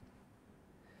is?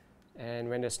 And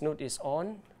when the snoot is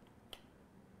on,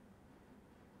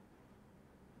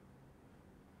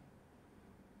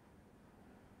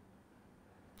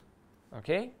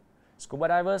 okay, scuba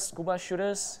divers, scuba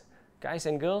shooters, guys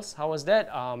and girls, how was that?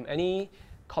 Any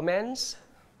comments?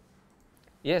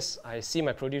 Yes, I see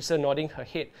my producer nodding her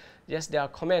head. Yes, there are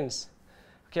comments.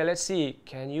 Okay, let's see.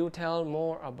 Can you tell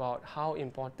more about how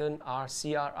important are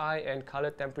CRI and color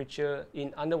temperature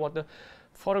in underwater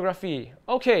photography?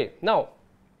 Okay, now,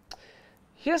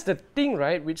 here's the thing,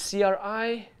 right, with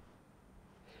CRI.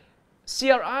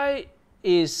 CRI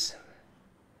is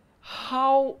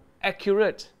how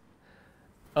accurate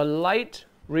a light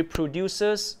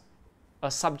reproduces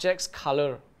a subject's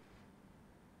color.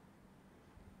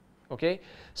 Okay,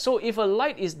 so if a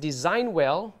light is designed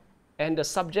well and the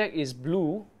subject is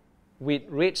blue with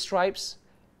red stripes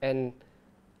and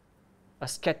a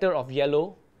scatter of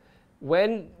yellow,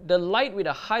 when the light with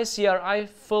a high CRI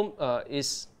film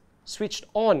is switched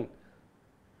on,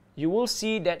 you will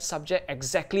see that subject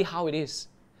exactly how it is.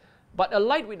 But a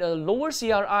light with a lower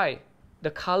CRI,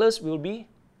 the colors will be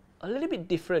a little bit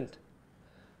different.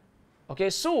 Okay,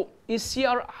 so is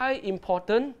CRI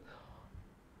important?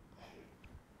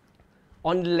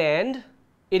 On land,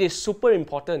 it is super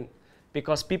important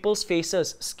because people's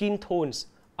faces, skin tones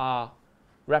are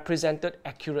represented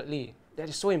accurately. That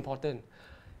is so important.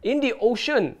 In the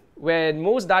ocean, when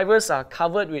most divers are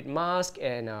covered with masks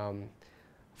and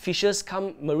fishes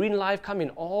come, marine life come in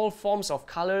all forms of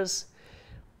colors.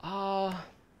 The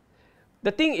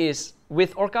thing is,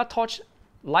 with OrcaTorch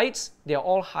lights, they are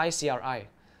all high CRI.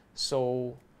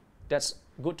 So that's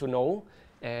good to know.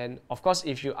 And of course,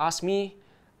 if you ask me,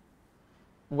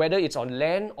 whether it's on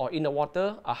land or in the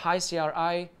water, a high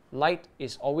CRI light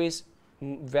is always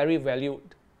very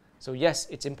valued. So yes,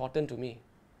 it's important to me.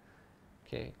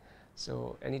 Okay,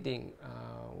 so anything,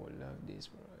 would love this.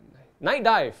 Night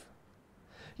dive.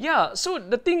 Yeah, so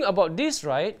the thing about this,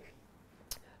 right,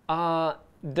 the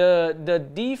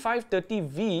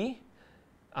D530V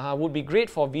would be great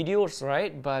for videos,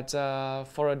 right? But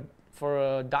for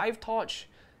a dive torch,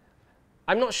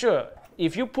 I'm not sure.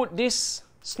 If you put this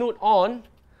snoot on,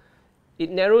 it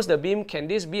narrows the beam. Can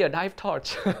this be a dive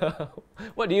torch?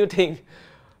 What do you think?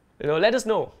 You know, let us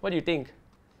know. What do you think?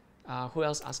 Who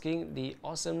else asking? The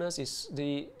awesomeness is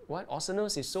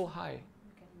Awesomeness is so high.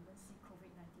 You can even see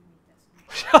COVID-19 with that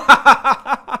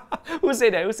snoot. Who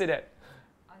said that? Who said that?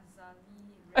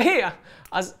 Azali. Hey,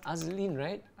 Azlin,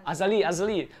 right?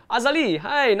 Azali.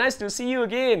 Hi, nice to see you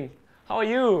again. How are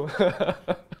you?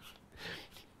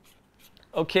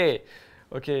 Okay,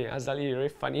 Azali, very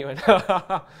funny one.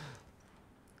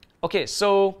 Okay,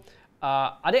 so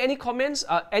are there any comments?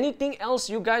 Anything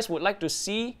else you guys would like to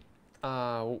see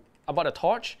about the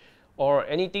torch? or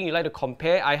anything you like to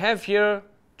compare. I have here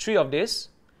 3 of this,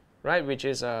 right, which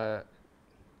is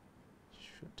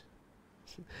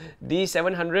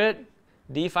D700,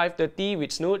 D530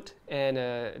 with snoot, and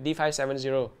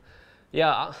D570.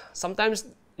 Yeah, sometimes,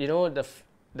 you know,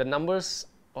 the numbers,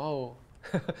 oh,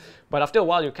 but after a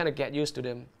while you kind of get used to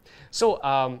them. So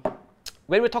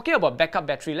when we're talking about backup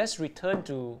battery, let's return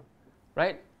to,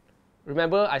 right?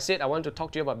 Remember I said I want to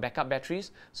talk to you about backup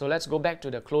batteries. So let's go back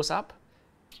to the close-up.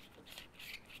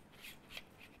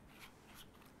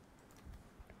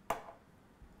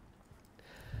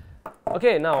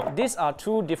 Okay, now these are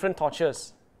 2 different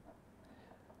torches.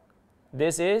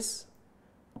 This is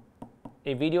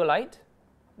a video light.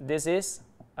 This is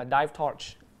a dive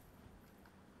torch.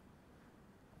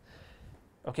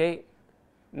 Okay,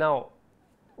 now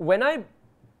when I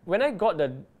got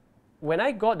the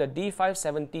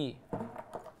D570,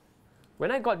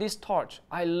 when I got this torch,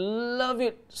 I love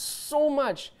it so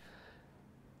much.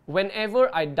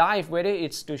 Whenever I dive, whether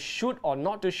it's to shoot or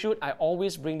not to shoot, I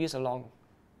always bring this along.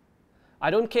 I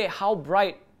don't care how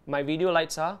bright my video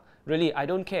lights are. Really, I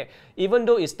don't care. Even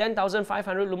though it's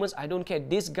 10,500 lumens, I don't care.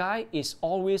 This guy is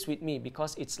always with me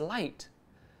because it's light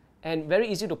and very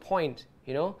easy to point,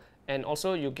 you know. And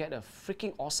also you get a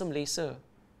freaking awesome laser,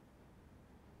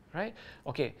 right?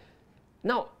 Okay,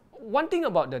 now one thing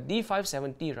about the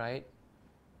D570, right?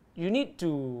 You need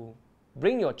to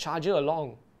bring your charger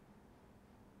along.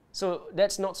 So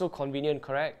that's not so convenient,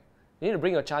 correct? You need to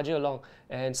bring your charger along.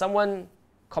 And someone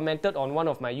commented on one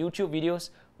of my YouTube videos,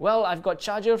 well, I've got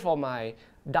charger for my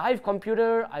dive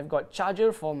computer, I've got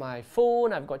charger for my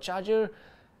phone, I've got charger.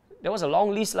 There was a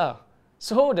long list lah.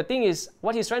 So the thing is,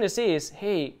 what he's trying to say is,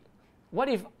 hey, what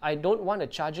if I don't want a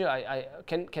charger?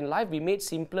 Can life be made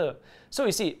simpler? So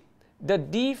you see, the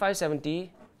D570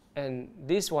 and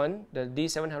this one, the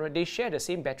D700, they share the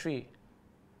same battery.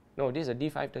 No, this is a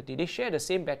D530. They share the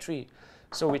same battery.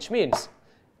 So which means,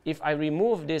 if I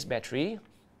remove this battery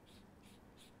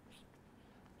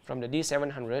from the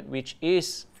D700, which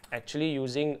is actually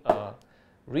using a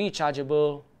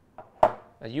rechargeable,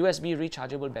 a USB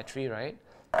rechargeable battery, right?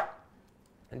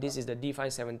 And this is the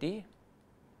D570.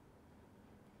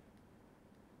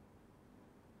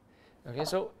 Okay,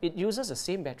 so it uses the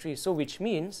same battery. So which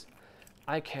means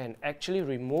I can actually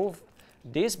remove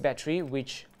this battery,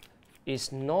 which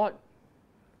is not,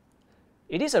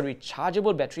 it is a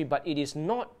rechargeable battery, but it is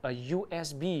not a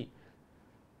USB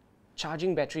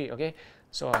charging battery. Okay,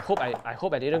 so I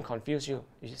hope I didn't confuse you.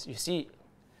 You see,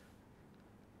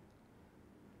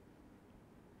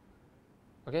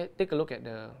 okay, take a look at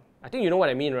the, I think you know what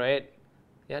I mean, right?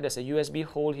 Yeah, there's a USB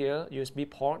hole here, USB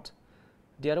port.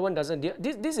 The other one doesn't.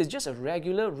 This is just a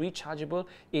regular rechargeable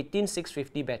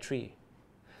 18650 battery.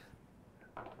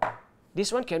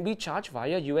 This one can be charged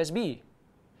via USB,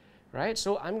 right?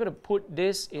 So I'm going to put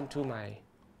this into my...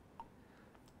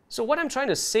 So what I'm trying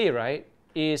to say, right,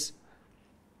 is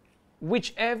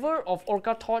whichever of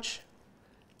OrcaTorch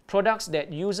products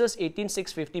that uses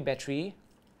 18650 battery,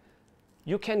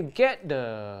 you can get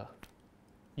the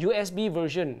USB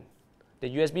version,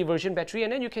 battery,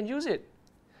 and then you can use it.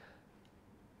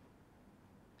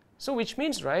 So which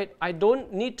means, right, I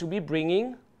don't need to be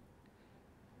bringing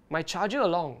my charger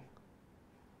along.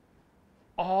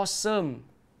 Awesome.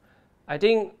 I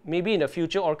think maybe in the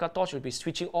future OrcaTorch will be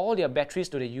switching all their batteries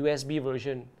to the USB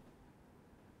version.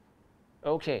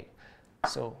 Okay,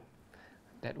 so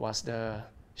that was the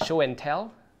show and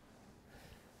tell.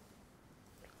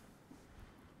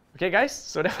 Okay guys,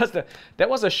 so that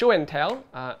was the show and tell.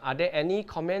 Are there any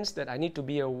comments that I need to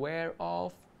be aware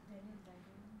of?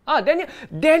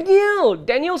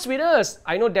 Daniel's with us.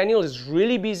 I know Daniel is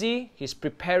really busy. He's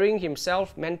preparing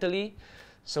himself mentally.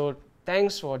 So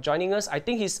thanks for joining us. I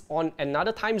think he's on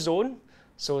another time zone,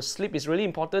 so sleep is really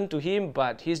important to him,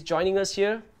 but he's joining us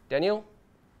here. Daniel,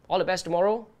 all the best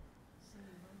tomorrow. So you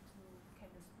want to, can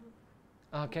the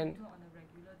scoop? Can on a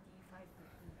regular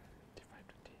D530.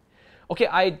 D530. Okay,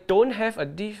 I don't have a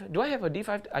D. Do I have a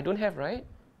D5? I don't have, right?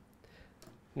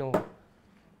 No.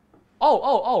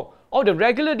 Oh, the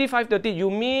regular D530. You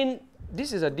mean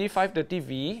this is a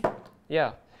D530V?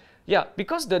 Yeah,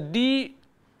 because the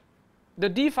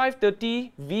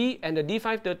D530V and the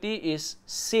D530 is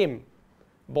same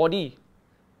body.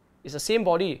 It's the same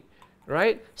body,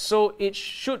 right? So it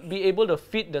should be able to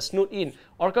fit the snoot in.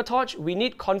 OrcaTorch, we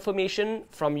need confirmation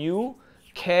from you.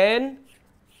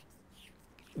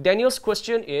 Daniel's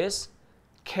question is,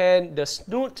 can the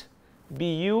snoot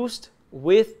be used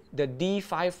with the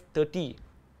D530?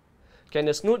 Can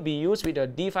the snoot be used with the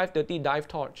D530 dive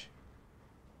torch?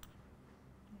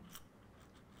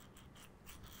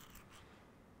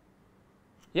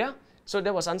 Yeah, so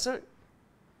that was answered.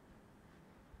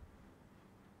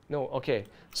 No, okay.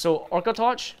 So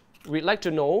OrcaTorch, we'd like to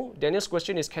know, Daniel's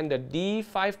question is, can the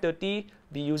D530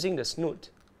 be using the snoot?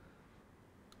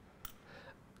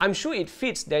 I'm sure it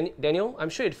fits, Daniel. I'm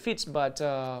sure it fits, but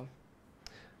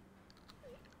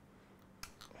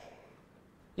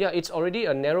yeah, it's already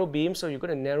a narrow beam, so you're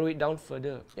going to narrow it down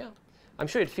further. Yeah, I'm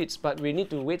sure it fits, but we need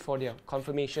to wait for their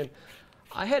confirmation.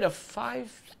 I had a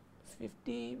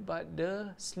 550, but the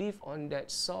sleeve on that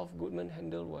soft Goodman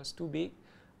handle was too big,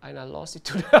 and I lost it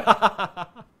to the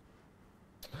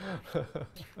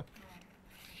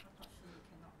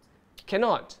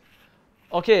Cannot.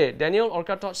 Okay, Daniel,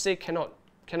 OrcaTorch say cannot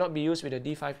be used with a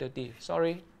D530.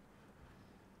 Sorry.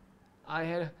 I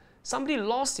had somebody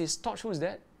lost his torch. Who's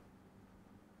that?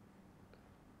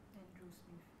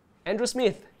 Andrew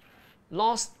Smith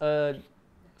lost a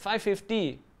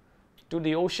 550 to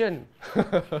the ocean.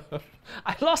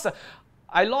 I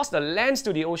lost the lens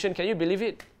to the ocean. Can you believe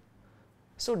it?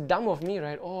 So dumb of me,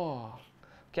 right? Oh,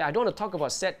 okay. I don't want to talk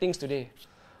about sad things today.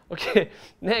 Okay,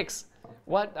 next.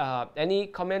 What any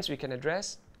comments we can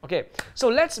address? Okay, so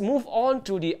let's move on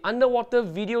to the underwater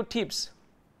video tips.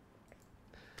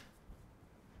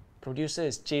 Producer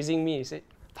is chasing me. He said,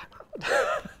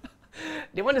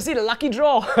 they want to see the lucky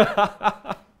draw.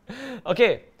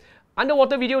 Okay,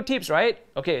 underwater video tips, right?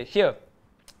 Okay, here.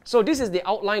 So this is the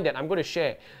outline that I'm going to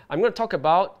share. I'm going to talk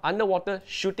about underwater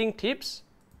shooting tips.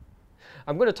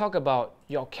 I'm going to talk about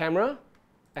your camera,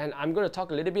 and I'm going to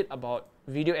talk a little bit about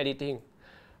video editing.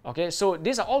 Okay, so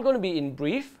these are all going to be in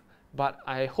brief, but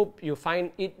I hope you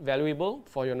find it valuable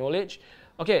for your knowledge.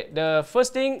 Okay, the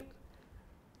first thing,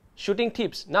 shooting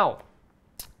tips. Now,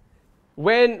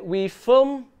 when we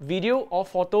film video or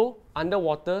photo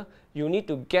underwater, you need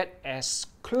to get as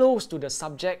close to the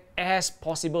subject as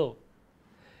possible.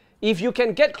 If you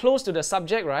can get close to the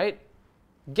subject, right,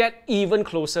 get even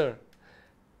closer.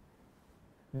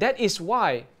 That is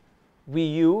why we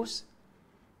use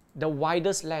the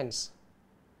widest lens.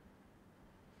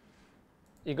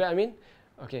 You get what I mean?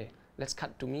 Okay, let's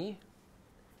cut to me.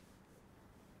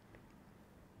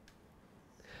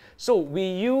 So we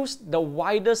use the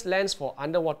widest lens for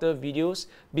underwater videos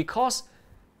because,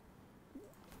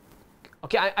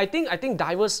 okay, I think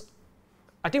divers,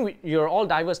 you're all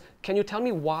divers. Can you tell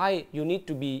me why you need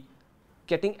to be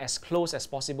getting as close as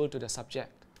possible to the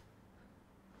subject?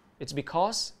 It's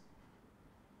because,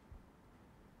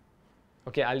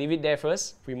 okay, I'll leave it there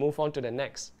first. We move on to the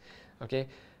next. Okay,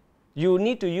 you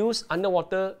need to use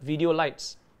underwater video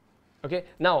lights. Okay,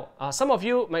 now some of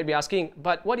you might be asking,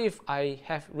 but what if I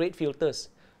have red filters?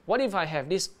 What if I have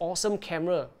this awesome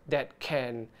camera that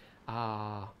can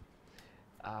that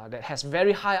has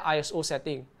very high ISO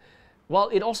setting? Well,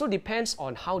 it also depends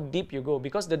on how deep you go,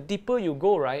 because the deeper you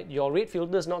go, right, your red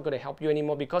filter is not going to help you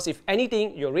anymore, because if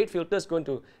anything, your red filter is going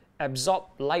to absorb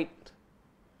light,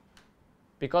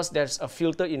 because there's a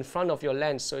filter in front of your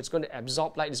lens, so it's going to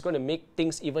absorb light. It's going to make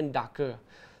things even darker.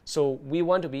 So we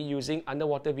want to be using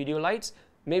underwater video lights.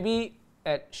 Maybe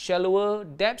at shallower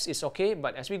depths it's okay,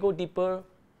 but as we go deeper,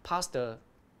 past the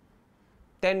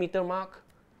 10-meter mark,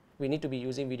 we need to be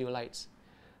using video lights,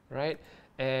 right?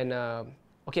 And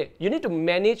okay, you need to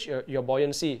manage your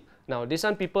buoyancy. Now, this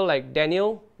one, people like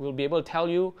Daniel will be able to tell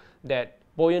you that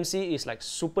buoyancy is like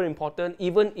super important.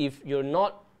 Even if you're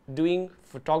not doing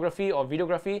photography or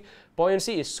videography,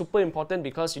 buoyancy is super important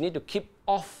because you need to keep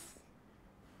off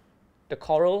the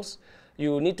corals.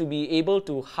 You need to be able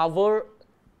to hover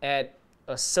at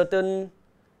a certain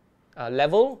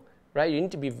level, right? You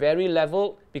need to be very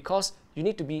level because you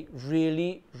need to be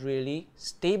really, really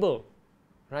stable,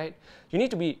 right? You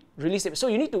need to be really stable. So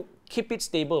you need to keep it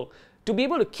stable. To be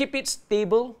able to keep it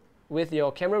stable with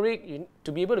your camera rig,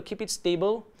 to be able to keep it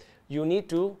stable, you need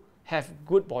to have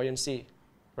good buoyancy,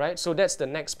 right? So that's the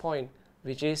next point,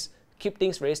 which is keep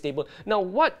things very stable. Now,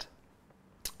 what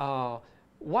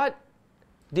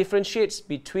differentiates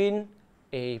between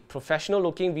a professional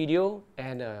looking video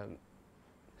and a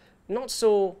not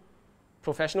so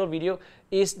professional video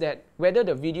is that whether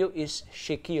the video is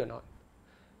shaky or not,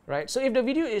 right? So if the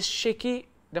video is shaky,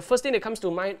 the first thing that comes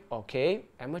to mind, okay,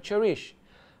 amateurish,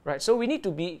 right? So we need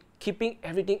to be keeping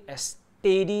everything as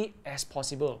steady as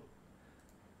possible,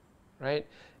 right?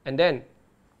 And then,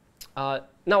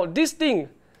 now this thing,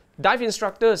 dive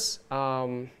instructors,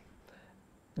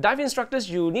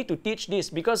 you need to teach this,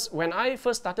 because when I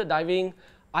first started diving,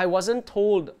 I wasn't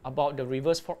told about the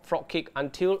reverse frog kick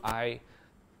until I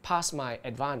passed my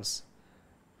advance.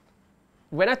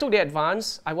 When I took the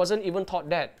advance, I wasn't even taught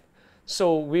that.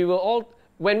 So we were all,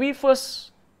 when we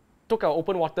first took our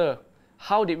open water,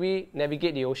 how did we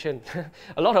navigate the ocean?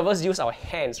 A lot of us use our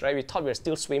hands, right? We thought we were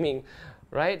still swimming,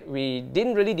 right? We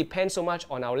didn't really depend so much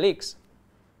on our legs.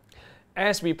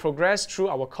 as we progressed through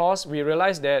our course, we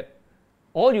realized that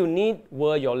all you need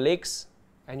were your legs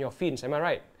and your fins. Am I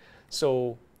right?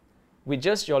 So with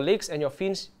just your legs and your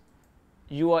fins,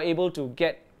 you are able to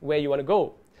get where you want to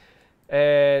go.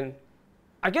 And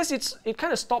I guess it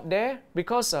kind of stopped there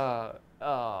because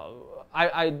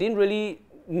I didn't really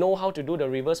know how to do the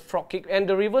reverse frog kick. And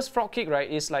the reverse frog kick, right,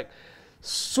 is like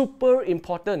super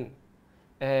important.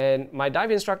 And my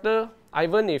dive instructor,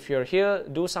 Ivan, if you're here,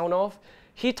 do sound off.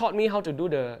 He taught me how to do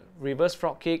the reverse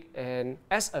frog kick. And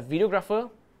as a videographer,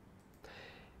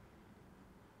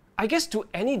 I guess to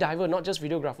any diver, not just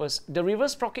videographers, the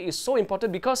reverse frog kick is so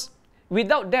important because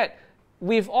without that,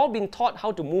 we've all been taught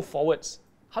how to move forwards.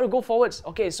 How to go forwards.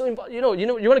 Okay, it's so important. You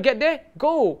want to get there?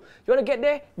 Go. You want to get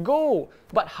there? Go.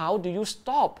 But how do you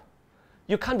stop?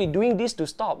 You can't be doing this to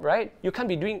stop, right? You can't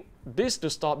be doing this to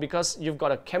stop because you've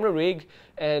got a camera rig,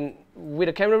 and with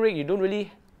a camera rig,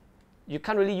 you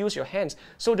can't really use your hands.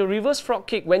 So the reverse frog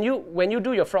kick, when you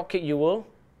do your frog kick, you will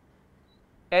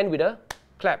end with a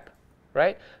clap,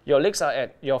 right? Your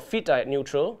feet are at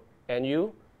neutral, and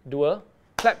you do a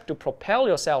clap to propel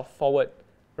yourself forward,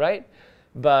 right?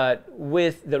 But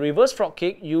with the reverse frog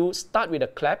kick, you start with a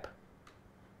clap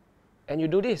and you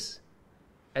do this.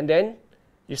 And then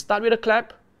you start with a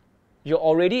clap, you're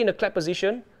already in a clap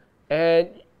position, and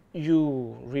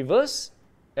you reverse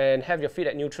and have your feet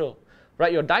at neutral.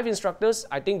 Right? Your dive instructors,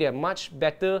 I think they're much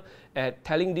better at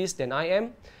telling this than I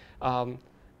am.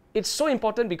 It's so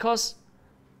important because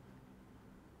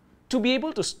to be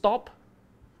able to stop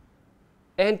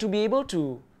and to be able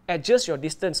to adjust your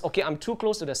distance. Okay, I'm too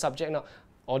close to the subject now.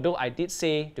 Although I did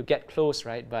say to get close,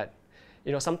 right? But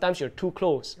sometimes you're too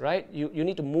close, right? You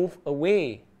need to move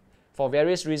away for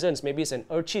various reasons. Maybe it's an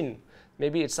urchin.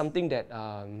 Maybe it's something that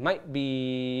might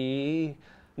be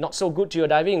not so good to your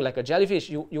diving, like a jellyfish.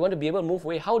 You want to be able to move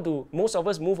away. How do most of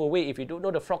us move away? If you don't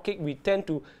know the frog kick, we tend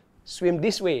to swim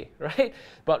this way, right?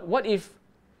 But what if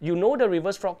you know the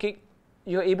reverse frog kick?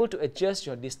 You're able to adjust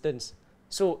your distance.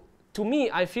 So to me,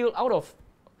 I feel out of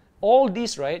all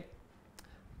these, right,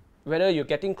 whether you're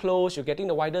getting close, you're getting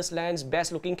the widest lens,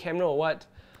 best looking camera or what,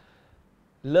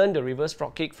 learn the reverse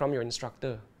frog kick from your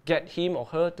instructor. Get him or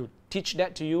her to teach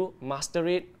that to you, master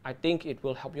it. I think it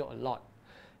will help you a lot.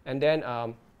 And then,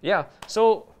 yeah,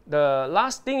 so the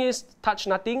last thing is touch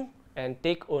nothing and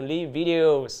take only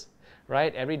videos,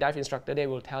 right? Every dive instructor, they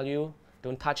will tell you,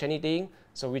 don't touch anything.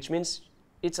 So which means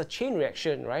it's a chain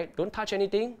reaction, right? Don't touch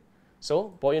anything. So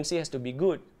buoyancy has to be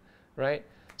good, right?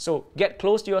 So get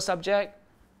close to your subject.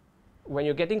 When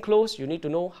you're getting close, you need to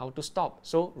know how to stop.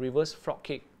 So reverse frog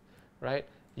kick, right?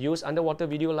 Use underwater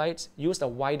video lights. Use the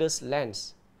widest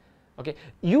lens. Okay,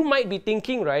 you might be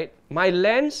thinking, right? My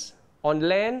lens on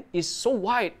land is so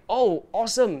wide. Oh,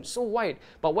 awesome, so wide.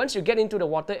 But once you get into the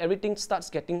water, everything starts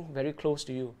getting very close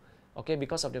to you. Okay,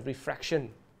 because of the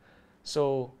refraction.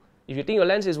 So if you think your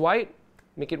lens is wide,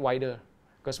 make it wider.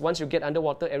 Because once you get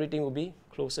underwater, everything will be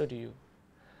closer to you.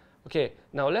 Okay,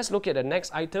 now let's look at the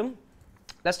next item.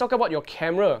 Let's talk about your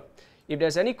camera. If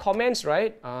there's any comments,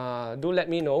 right, do let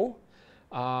me know.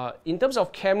 In terms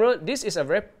of camera, this is a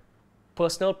very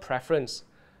personal preference.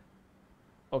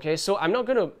 Okay, so I'm not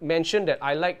going to mention that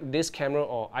I like this camera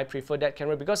or I prefer that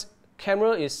camera, because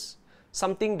camera is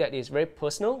something that is very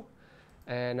personal.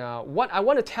 And what I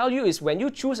want to tell you is when you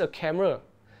choose a camera,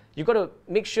 you got to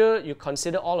make sure you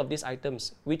consider all of these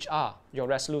items, which are your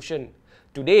resolution.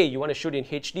 Today, you want to shoot in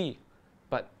HD,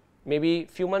 but maybe a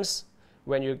few months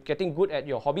when you're getting good at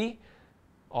your hobby,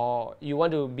 or you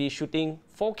want to be shooting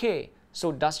 4K.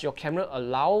 So does your camera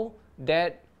allow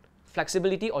that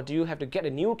flexibility, or do you have to get a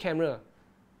new camera?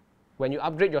 When you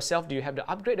upgrade yourself, do you have to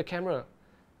upgrade the camera,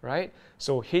 right?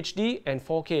 So HD and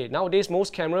 4K. Nowadays,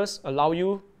 most cameras allow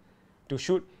you to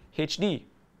shoot HD.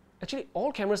 Actually,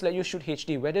 all cameras let you shoot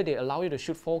HD, whether they allow you to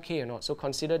shoot 4K or not. So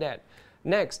consider that.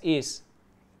 Next is,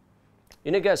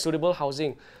 you need to get a suitable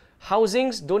housing.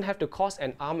 Housings don't have to cost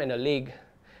an arm and a leg,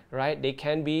 right? They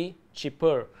can be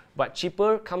cheaper, but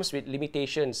cheaper comes with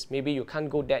limitations. Maybe you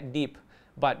can't go that deep.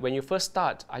 But when you first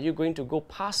start, are you going to go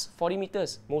past 40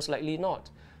 meters? Most likely not.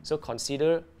 So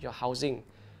consider your housing.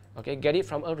 Okay, get it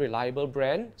from a reliable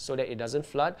brand so that it doesn't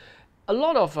flood. A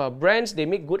lot of brands, they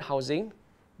make good housing,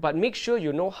 but make sure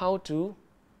you know how to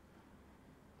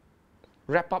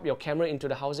wrap up your camera into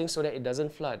the housing so that it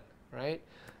doesn't flood, right?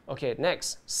 Okay,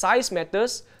 next, size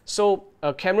matters. So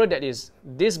a camera that is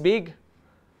this big,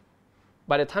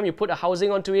 by the time you put a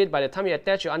housing onto it, by the time you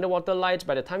attach your underwater lights,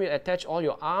 by the time you attach all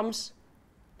your arms,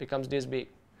 becomes this big,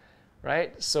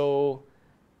 right? So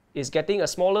is getting a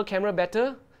smaller camera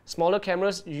better? Smaller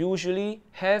cameras usually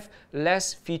have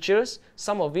less features.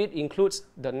 Some of it includes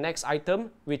the next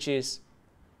item, which is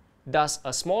does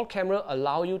a small camera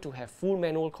allow you to have full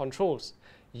manual controls?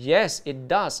 Yes, it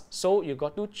does. So you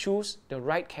got to choose the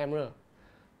right camera.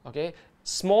 Okay,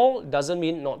 small doesn't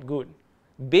mean not good.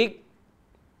 Big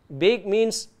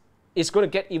means it's going to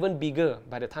get even bigger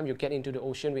by the time you get into the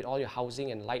ocean with all your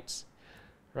housing and lights,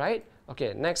 right?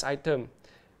 Okay, next item.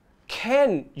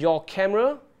 Can your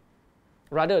camera,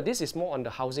 rather this is more on the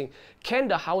housing, can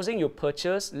the housing you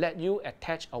purchase let you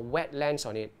attach a wet lens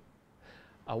on it?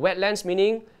 A wet lens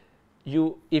meaning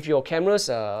if your camera's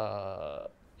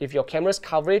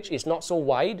coverage is not so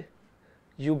wide,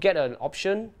 you get an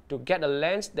option to get a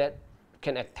lens that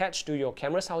can attach to your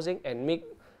camera's housing and make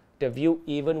the view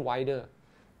even wider.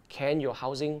 Can your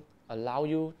housing allow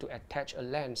you to attach a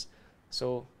lens?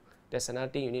 So that's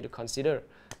another thing you need to consider.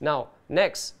 Now,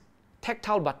 next,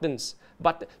 tactile buttons.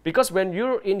 But because when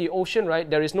you're in the ocean, right,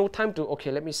 there is no time to,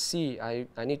 okay, let me see, I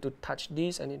need to touch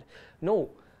this. No,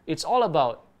 it's all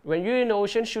about, when you're in the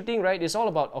ocean shooting, right, it's all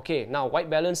about, okay, now white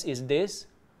balance is this.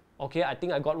 Okay, I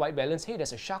think I got white balance. Hey,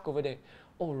 there's a shark over there.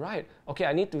 Oh, right. Okay,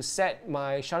 I need to set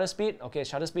my shutter speed. Okay,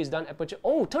 shutter speed is done. Aperture.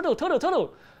 Oh,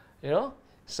 turtle. You know?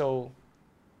 So,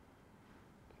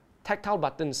 tactile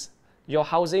buttons. Your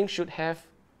housing should have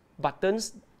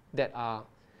buttons that are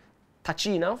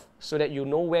touchy enough so that you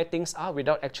know where things are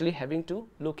without actually having to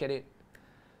look at it.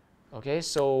 Okay,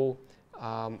 so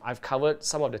I've covered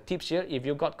some of the tips here. If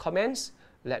you've got comments,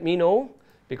 let me know,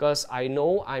 because I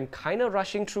know I'm kind of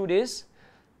rushing through this.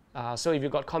 So if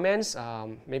you've got comments,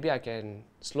 maybe I can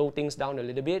slow things down a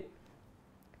little bit.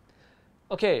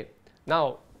 Okay,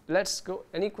 now let's go.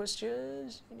 Any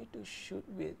questions? You need to shoot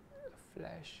with a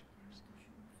flash.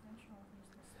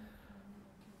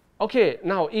 Okay,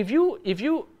 now if you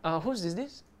who's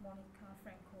this?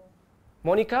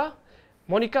 Monica,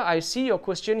 I see your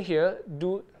question here.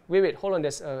 Wait, hold on.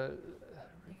 There's a.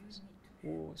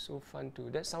 Oh, so fun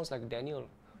to. That sounds like Daniel.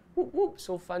 Whoop,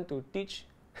 so fun to teach.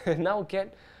 Now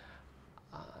get.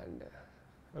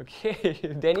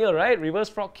 Okay, Daniel, right? Reverse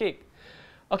frog kick.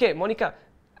 Okay, Monica,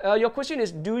 your question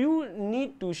is: do you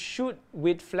need to shoot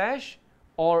with flash,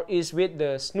 or is with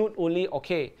the snoot only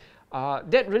okay?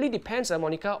 That really depends,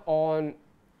 Monica, on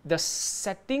the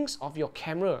settings of your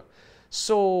camera.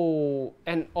 So,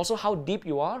 and also how deep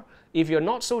you are. If you're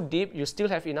not so deep, you still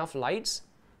have enough lights,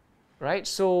 right?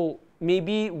 So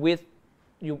maybe with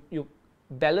you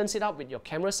balance it out with your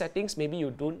camera settings, maybe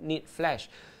you don't need flash.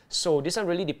 So this one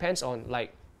really depends on,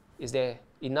 like, is there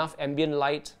enough ambient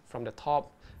light from the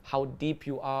top, how deep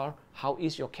you are, how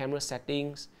is your camera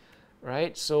settings,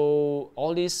 right? So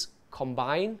all these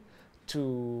combine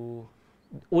to,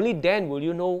 only then will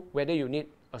you know whether you need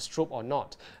a strobe or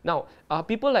not. Now,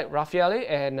 people like Rafaele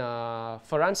and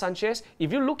Ferran Sanchez,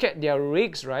 if you look at their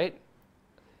rigs, right,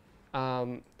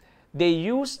 they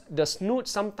use the snoot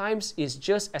sometimes is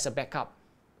just as a backup.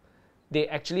 They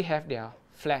actually have their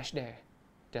flash there,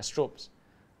 their strobes,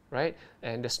 right?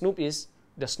 And the snoot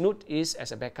is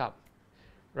as a backup,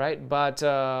 right? But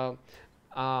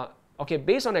okay,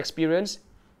 based on experience,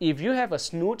 if you have a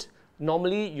snoot,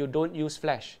 normally you don't use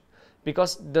flash,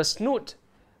 because the snoot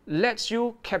lets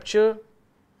you capture,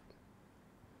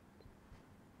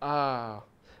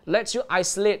 lets you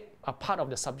isolate a part of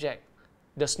the subject.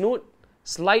 The snoot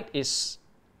slide is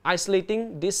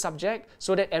isolating this subject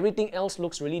so that everything else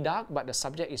looks really dark, but the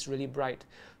subject is really bright.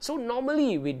 So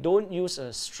normally we don't use a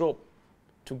strobe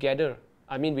together.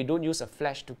 I mean, we don't use a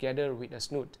flash together with a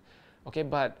snoot. Okay,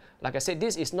 but like I said,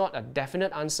 this is not a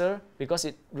definite answer because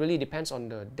it really depends on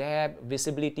the depth,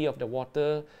 visibility of the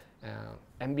water,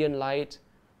 ambient light.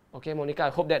 Okay, Monica, I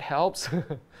hope that helps.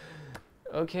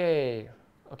 Okay,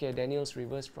 Daniel's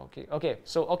reverse frog kick.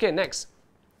 Okay, next.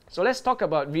 So let's talk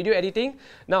about video editing.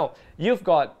 Now, you've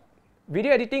got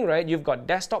video editing, right? You've got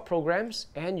desktop programs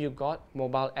and you've got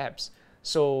mobile apps.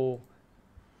 So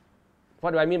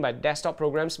what do I mean by desktop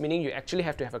programs? Meaning you actually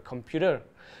have to have a computer.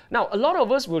 Now, a lot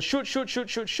of us will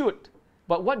shoot.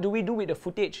 But what do we do with the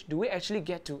footage? Do we actually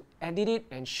get to edit it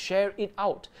and share it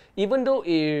out? Even though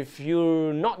if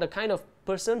you're not the kind of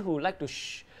person who like to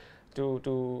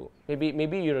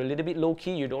maybe you're a little bit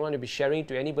low-key, you don't want to be sharing it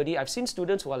to anybody. I've seen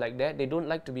students who are like that. They don't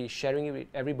like to be sharing it with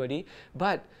everybody.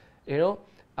 But, you know,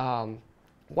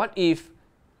 what if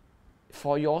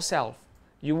for yourself,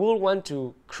 you will want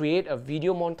to create a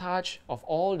video montage of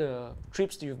all the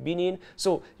trips you've been in.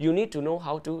 So you need to know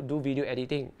how to do video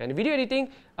editing. And video editing,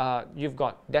 you've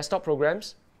got desktop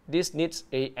programs. This needs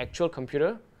an actual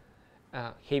computer,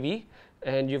 heavy.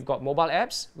 And you've got mobile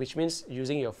apps, which means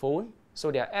using your phone. So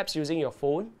there are apps using your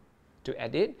phone to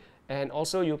edit. And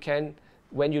also you can,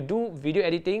 when you do video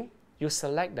editing, you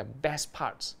select the best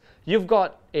parts. You've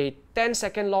got a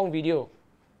 10-second long video.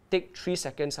 Take 3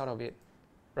 seconds out of it.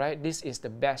 right? This is the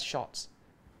best shots.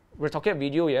 We're talking about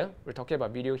video here. We're talking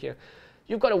about video here.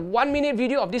 You've got a 1-minute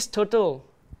video of this turtle,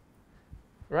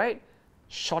 right?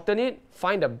 Shorten it,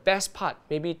 find the best part.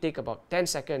 Maybe take about 10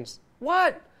 seconds.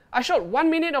 What? I shot 1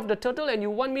 minute of the turtle and you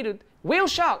want me to... Whale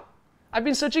shark! I've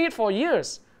been searching it for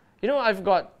years. You know, I've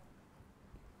got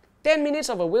 10 minutes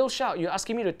of a whale shark. You're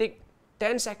asking me to take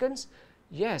 10 seconds?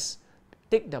 Yes.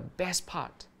 Take the best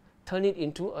part. Turn it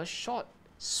into a short,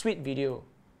 sweet video,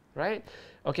 right?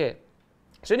 Okay.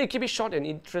 So you need to keep it short and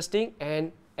interesting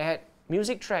and add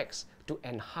music tracks to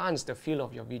enhance the feel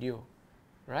of your video,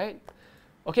 right?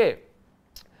 Okay.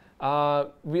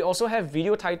 We also have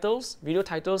video titles. Video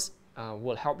titles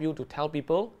will help you to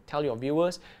tell your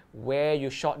viewers where you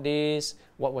shot this,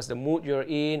 what was the mood you're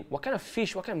in, what kind of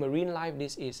fish, what kind of marine life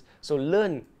this is. So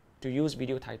learn to use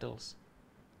video titles.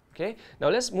 Okay, now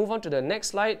let's move on to the next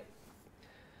slide.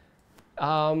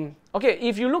 Okay,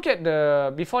 if you look at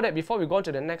the, before we go on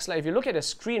to the next slide, if you look at the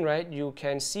screen, right, you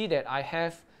can see that I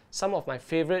have some of my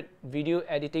favorite video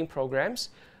editing programs.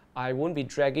 I won't be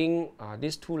dragging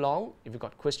this too long. If you've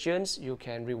got questions, you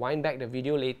can rewind back the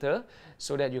video later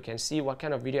so that you can see what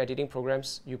kind of video editing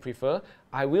programs you prefer.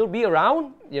 I will be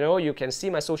around. You know, you can see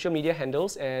my social media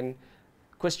handles and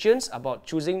questions about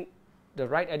choosing the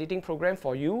right editing program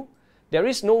for you. There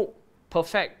is no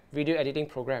perfect video editing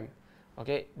program.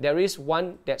 Okay, there is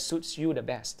one that suits you the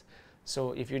best.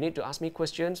 So if you need to ask me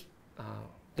questions,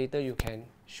 later you can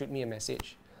shoot me a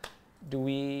message. Do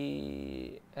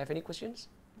we have any questions?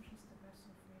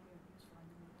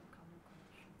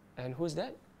 And who's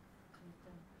that?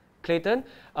 Clayton.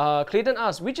 Clayton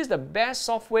asks, which is the best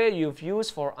software you've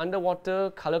used for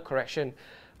underwater color correction?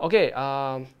 Okay,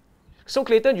 so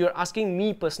Clayton, you're asking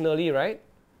me personally, right?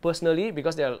 Personally,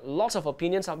 because there are lots of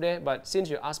opinions out there, but since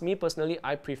you asked me personally,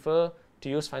 I prefer to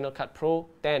use Final Cut Pro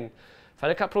 10.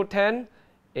 Final Cut Pro 10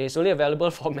 is only available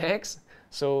for Macs,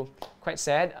 so quite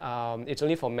sad. It's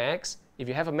only for Macs. If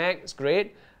you have a Mac, it's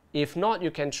great. If not,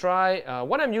 you can try,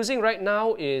 what I'm using right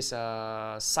now is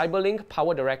Cyberlink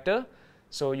Power Director.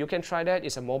 So you can try that.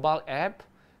 It's a mobile app.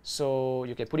 So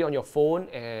you can put it on your phone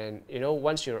and, you know,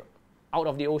 once you're out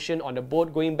of the ocean on the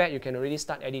boat going back, you can already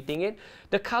start editing it.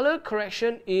 The color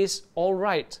correction is all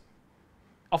right.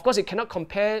 Of course, it cannot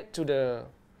compare to the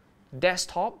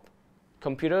desktop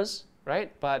computers,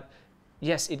 right? But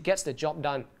yes, it gets the job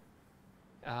done.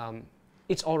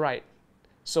 It's all right.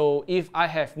 So if I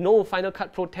have no Final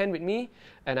Cut Pro 10 with me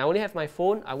and I only have my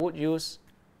phone, I would use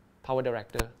Power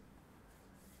Director.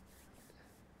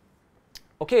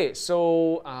 Okay,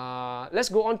 so let's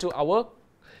go on to our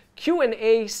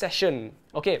Q&A session.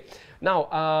 Okay,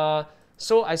 now,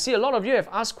 so I see a lot of you have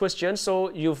asked questions,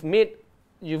 so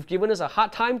you've given us a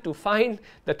hard time to find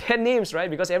the 10 names, right?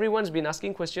 Because everyone's been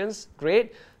asking questions.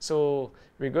 Great. So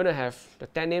we're going to have the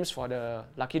 10 names for the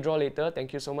lucky draw later.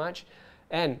 Thank you so much.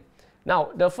 And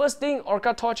now, the first thing,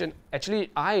 OrcaTorch, and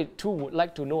actually I too would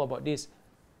like to know about this.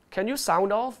 Can you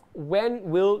sound off? When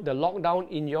will the lockdown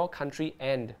in your country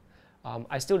end?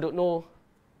 I still don't know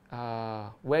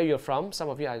where you're from. Some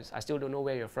of you, I still don't know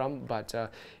where you're from.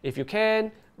 But if you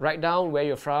can, write down where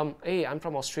you're from. Hey, I'm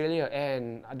from Australia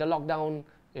and the lockdown,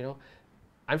 you know.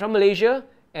 I'm from Malaysia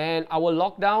and our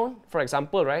lockdown, for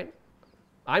example, right?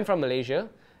 I'm from Malaysia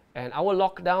and our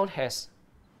lockdown has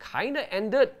kind of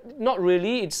ended. Not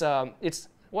really. It's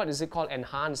what is it called?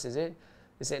 Enhanced, is it?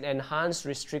 It's an enhanced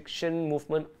restriction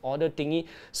movement order thingy.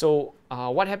 So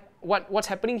what's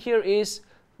happening here is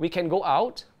we can go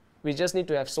out. We just need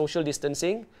to have social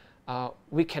distancing.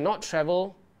 We cannot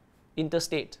travel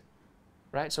interstate,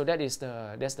 right? So that's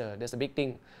the big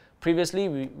thing. Previously,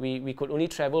 we could only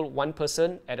travel one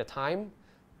person at a time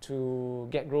to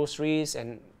get groceries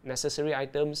and necessary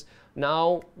items.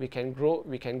 Now we can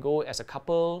go as a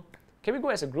couple. Can we go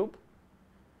as a group?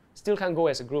 Still can't go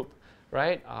as a group,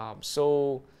 right?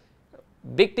 So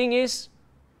big thing is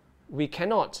we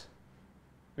cannot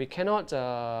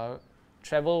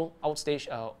travel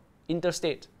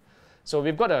interstate. So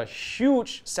we've got a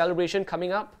huge celebration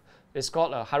coming up. It's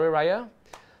called Hari Raya.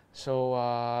 So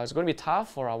it's going to be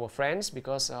tough for our friends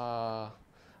because a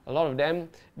lot of them,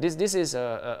 this is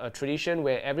a tradition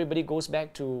where everybody goes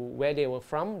back to where they were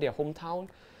from, their hometown.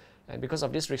 And because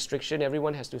of this restriction,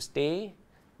 everyone has to stay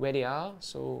where they are.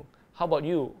 So how about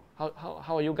you?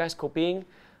 How are you guys coping?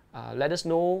 Let us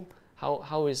know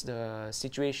how is the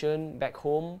situation back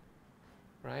home,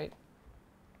 right?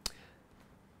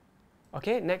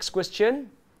 Okay, next question.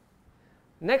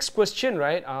 Next question,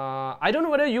 right? I don't know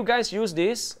whether you guys use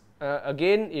this.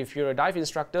 Again, if you're a dive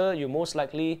instructor, you most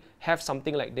likely have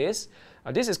something like this.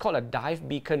 This is called a dive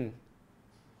beacon.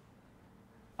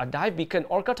 a dive beacon.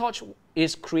 OrcaTorch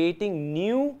is creating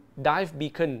new dive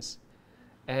beacons.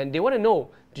 And they want to know,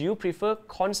 do you prefer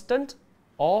constant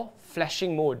or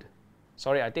flashing mode?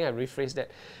 Sorry, I think I rephrased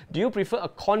that. Do you prefer a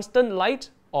constant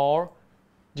light or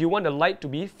do you want the light to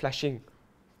be flashing?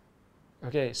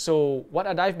 Okay, so what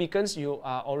are dive beacons? You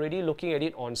are already looking at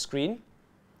it on screen.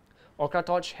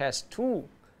 OrcaTorch has two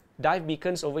dive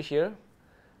beacons over here.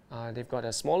 They've got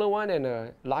a smaller one and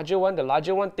a larger one. The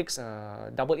larger one takes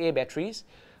AA batteries.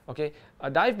 Okay, a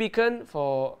dive beacon,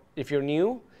 for if you're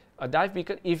new, a dive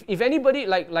beacon. If anybody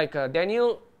like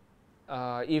Daniel,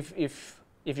 if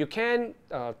you can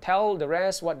tell the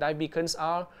rest what dive beacons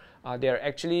are, they're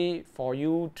actually for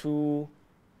you to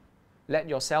let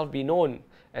yourself be known.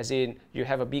 As in, you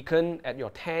have a beacon at your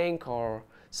tank or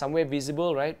somewhere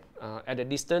visible, right? At a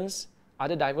distance,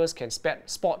 other divers can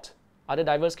spot. Other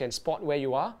divers can spot where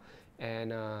you are,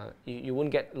 and you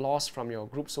won't get lost from your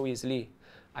group so easily.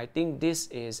 I think this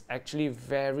is actually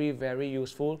very, very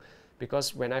useful,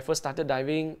 because when I first started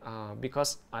diving,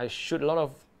 because I shoot a lot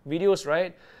of videos,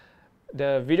 right?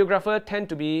 The videographer tend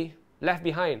to be left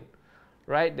behind,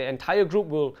 right? The entire group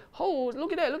will, oh,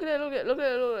 look at that, look at that, look at that, look at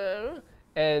that, look at that.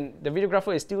 And the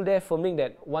videographer is still there filming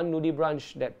that one nudie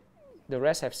branch that the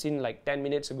rest have seen like 10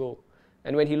 minutes ago.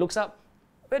 And when he looks up,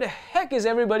 where the heck is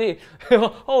everybody?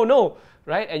 Oh no,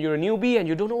 right? And you're a newbie and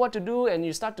you don't know what to do, and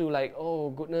you start to like,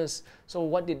 oh goodness, so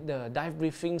what did the dive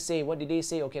briefing say? What did they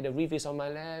say? Okay, the reef is on my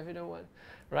left, you know what?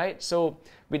 Right? So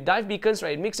with dive beacons,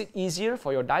 right, it makes it easier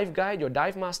for your dive guide, your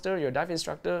dive master, your dive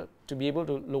instructor to be able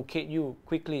to locate you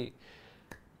quickly.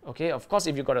 Okay, of course,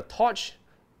 if you've got a torch,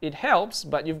 it helps,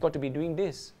 but you've got to be doing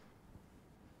this.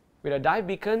 With a dive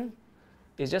beacon,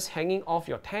 it's just hanging off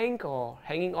your tank or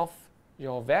hanging off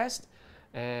your vest.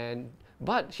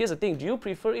 But here's the thing, do you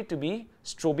prefer it to be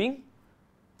strobing,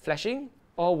 flashing,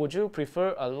 or would you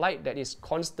prefer a light that is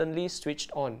constantly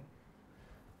switched on?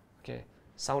 Okay,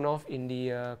 sound off in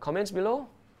the comments below.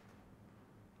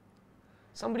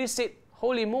 Somebody said,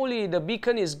 holy moly, the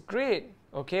beacon is great.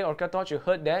 Okay, OrcaTorch, you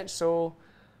heard that. So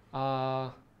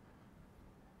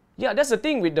yeah, that's the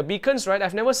thing with the beacons, right?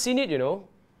 I've never seen it, you know.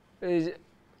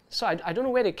 So I don't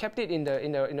know where they kept it in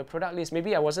the product list.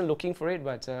 Maybe I wasn't looking for it,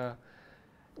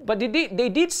 but they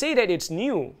did say that it's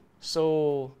new.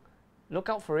 So look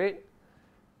out for it.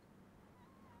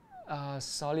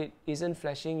 Solid isn't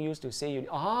flashing used to say you.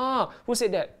 Who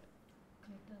said that?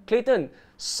 Clayton.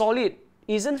 Solid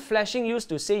isn't flashing used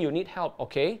to say you need help.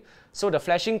 Okay, so the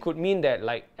flashing could mean that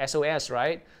like SOS,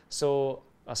 right? So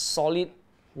a solid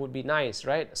would be nice,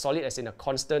 right? Solid as in a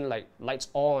constant, like lights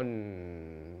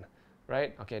on,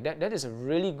 right? Okay, that is a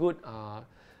really good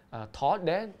thought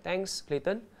there. Thanks,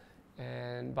 Clayton.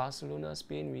 And Barcelona,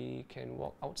 Spain, we can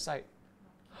walk outside.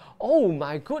 Oh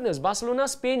my goodness, Barcelona,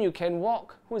 Spain, you can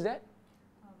walk. Who is that?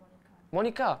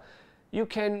 Monica. You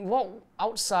can walk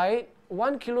outside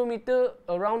 1 kilometer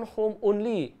around home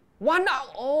only. 1 hour.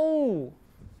 Oh.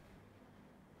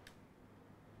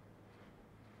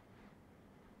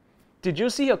 Did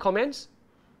you see her comments?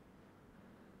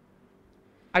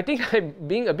 I think I'm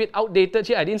being a bit outdated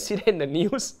here. I didn't see that in the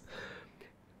news.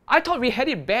 I thought we had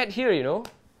it bad here, you know.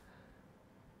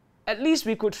 At least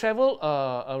we could travel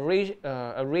a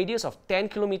radius of 10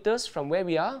 kilometers from where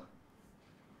we are.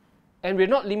 And we're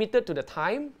not limited to the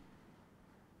time.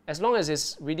 As long as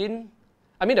it's within...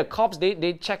 I mean, the cops,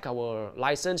 they check our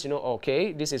license, you know,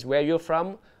 okay, this is where you're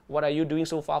from. What are you doing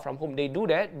so far from home? They do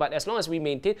that, but as long as we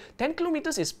maintain, 10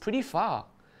 kilometers is pretty far.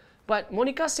 But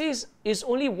Monica says it's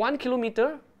only 1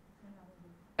 kilometer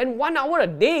and 1 hour a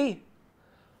day.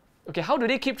 Okay, how do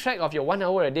they keep track of your 1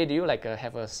 hour a day? Do you like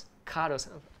have a card or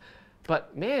something?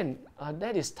 But man,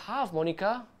 that is tough,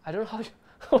 Monica. I don't know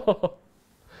how.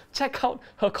 Check out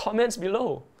her comments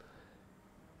below.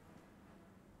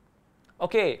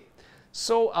 Okay,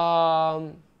 so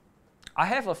I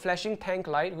have a flashing tank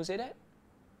light. Who said that?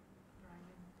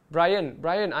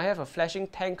 Brian, I have a flashing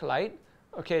tank light.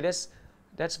 Okay, that's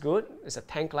good. It's a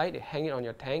tank light. You hang it on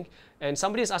your tank. And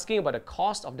somebody is asking about the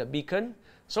cost of the beacon.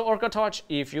 So OrcaTorch,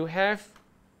 if you have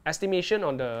estimation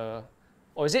on the,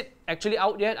 or is it actually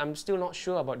out yet? I'm still not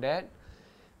sure about that.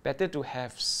 Better to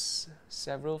have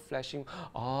several flashing.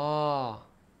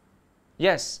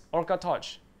 Yes,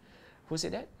 OrcaTorch. Who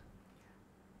said that?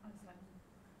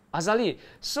 Azali.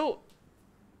 So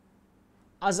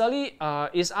Azali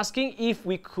is asking if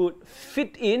we could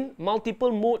fit in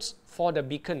multiple modes for the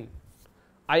beacon.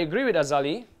 I agree with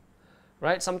Azali,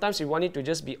 right? Sometimes we want it to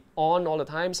just be on all the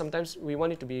time. Sometimes we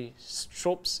want it to be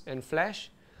strobes and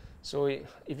flash. So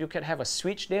if you can have a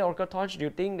switch there, OrcaTorch, do you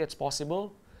think that's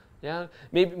possible? Yeah,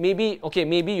 maybe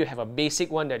you have a basic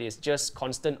one that is just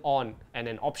constant on and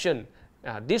an option.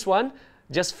 This one,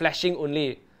 just flashing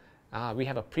only. We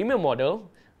have a premium model,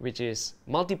 which is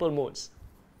multiple modes,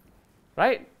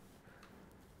 right?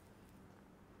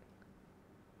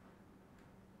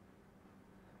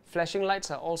 Flashing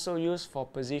lights are also used for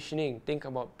positioning. Think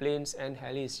about planes and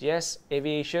helis. Yes,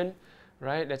 aviation,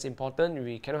 right? That's important.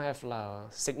 We cannot have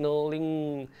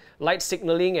signaling, light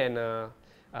signaling and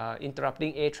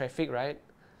interrupting air traffic, right?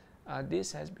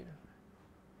 This has been.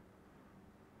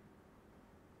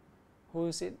 Who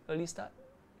is it? Early start?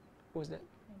 Who is that?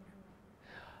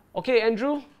 Okay,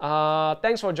 Andrew.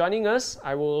 Thanks for joining us.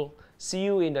 I will see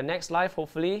you in the next live,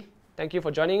 hopefully. Thank you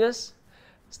for joining us.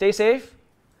 Stay safe.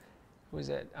 Who is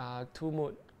that? Two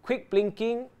mode. Quick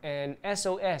blinking and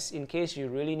SOS in case you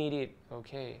really need it.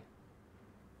 Okay.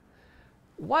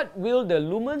 What will the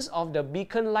lumens of the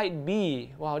beacon light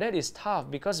be? Wow, that is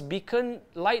tough because beacon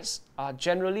lights are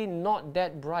generally not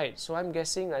that bright. So I'm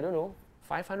guessing, I don't know,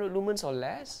 500 lumens or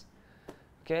less?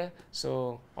 Okay,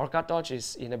 so OrcaTorch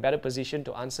is in a better position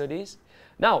to answer this.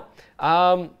 Now,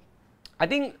 I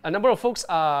think a number of folks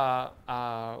are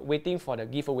waiting for the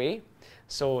giveaway.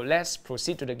 So let's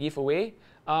proceed to the giveaway.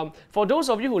 For those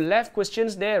of you who left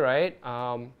questions there, right,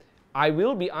 I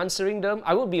will be answering them.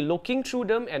 I will be looking through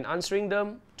them and answering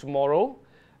them tomorrow.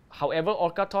 However,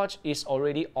 OrcaTorch is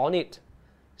already on it.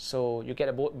 So you get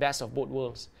a best of both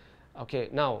worlds. Okay,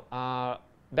 now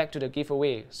back to the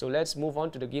giveaway. So let's move on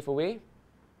to the giveaway.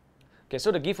 Okay, so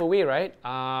the giveaway, right,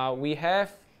 we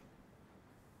have,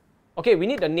 okay, we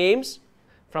need the names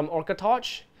from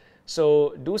OrcaTorch.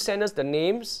 So do send us the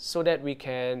names so that we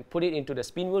can put it into the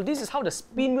spin wheel. This is how the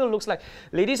spin wheel looks like.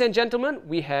 Ladies and gentlemen,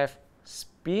 we have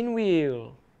spin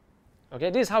wheel. Okay,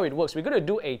 this is how it works. We're going to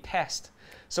do a test.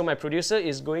 So my producer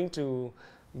is going to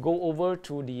go over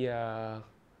to the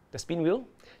spin wheel.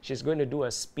 She's going to do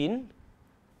a spin.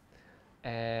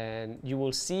 And you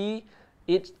will see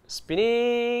it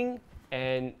spinning.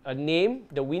 And a name,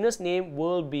 the winner's name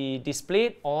will be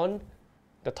displayed on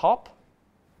the top.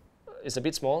 It's a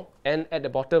bit small, and at the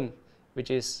bottom, which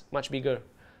is much bigger,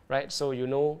 right? So you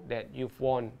know that you've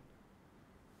won.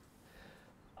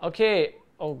 Okay,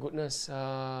 oh goodness,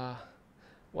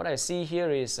 what I see here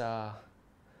is a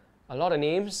lot of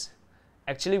names.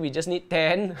 Actually, we just need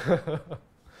 10.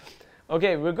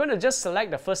 Okay, we're going to just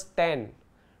select the first 10.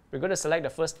 We're going to select the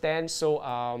first 10. So,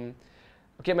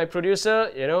 okay, my producer,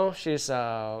 you know, she's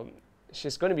going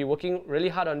to be working really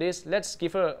hard on this. Let's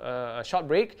give her a short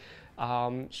break.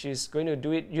 She's going to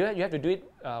do it. You have to do it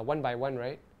one by one,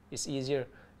 right? It's easier.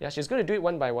 Yeah, she's going to do it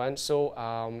one by one. So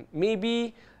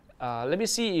maybe let me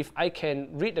see if I can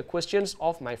read the questions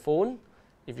off my phone.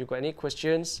 If you've got any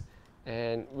questions,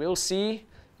 and we'll see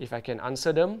if I can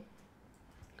answer them.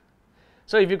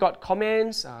 So if you've got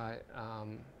comments,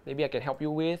 maybe I can help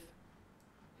you with.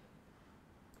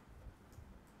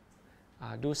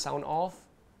 Do sound off.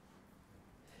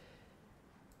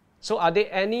 So are there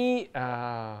any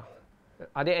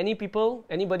people,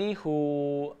 anybody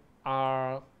who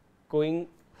are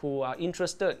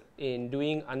interested in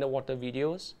doing underwater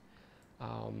videos?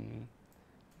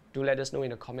 Do let us know in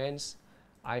the comments.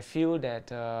 I feel that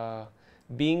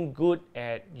being good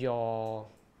at your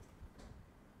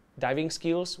diving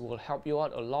skills will help you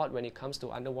out a lot when it comes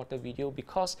to underwater video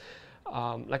because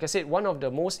like I said, one of the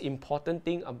most important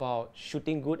thing about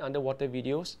shooting good underwater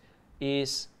videos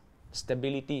is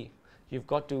stability. You've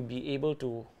got to be able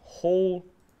to hold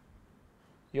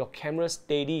your camera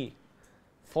steady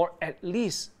for at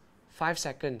least 5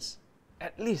 seconds.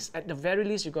 At least, at the very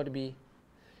least, you've got to be,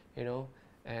 you know,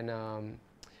 and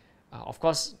of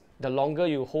course, the longer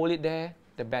you hold it there,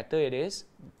 the better it is.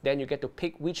 Then you get to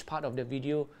pick which part of the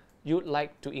video you'd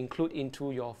like to include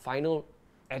into your final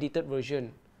edited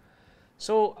version.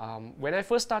 So when I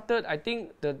first started, I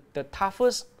think the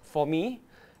toughest for me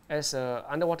as an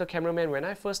underwater cameraman, when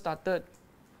I first started,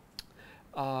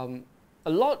 I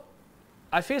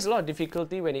faced a lot of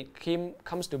difficulty when it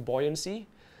comes to buoyancy.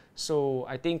 So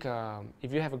I think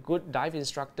if you have a good dive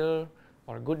instructor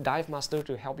or a good dive master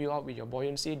to help you out with your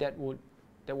buoyancy, that will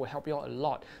help you out a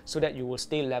lot, so that you will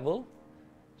stay level.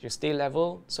 You stay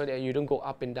level so that you don't go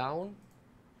up and down,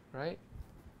 right?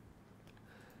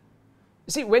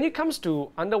 You see, when it comes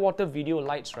to underwater video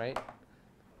lights, right?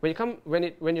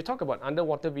 When you talk about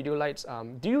underwater video lights,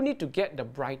 do you need to get the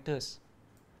brightest?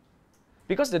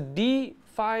 Because the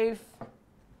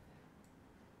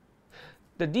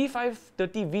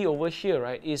D530V over here,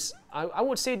 right, is I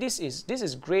would say this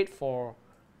is great for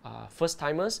first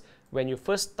timers. When you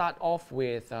first start off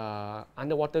with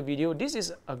underwater video, this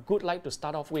is a good light to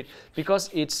start off with because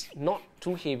it's not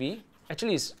too heavy.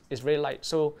 Actually, it's very light.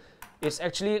 So it's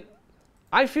actually,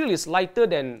 I feel it's lighter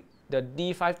than the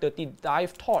D530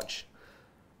 dive torch,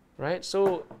 right?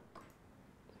 So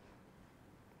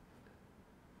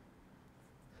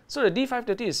the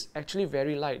D530 is actually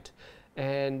very light,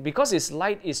 and because it's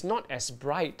light, it's not as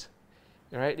bright,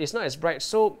 right? It's not as bright.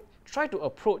 So try to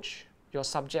approach your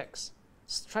subjects.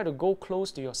 Try to go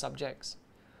close to your subjects.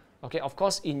 Okay, of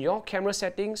course, in your camera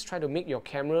settings, try to make your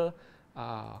camera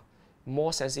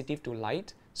more sensitive to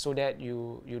light, so that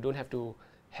you don't have to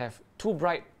have too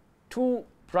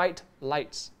bright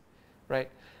lights, right?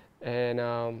 And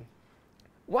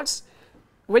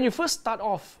when you first start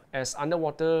off as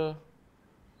underwater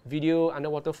video,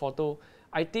 underwater photo,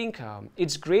 I think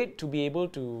it's great to be able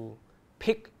to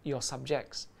pick your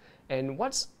subjects. And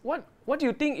what do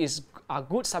you think are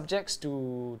good subjects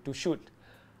to shoot?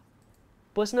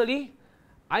 Personally,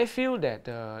 I feel that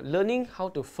learning how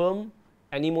to film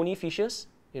anemone fishes,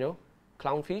 you know,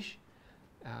 clownfish,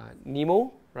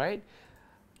 Nemo, right?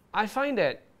 I find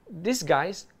that these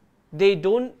guys, they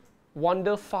don't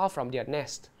wander far from their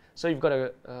nest. So you've got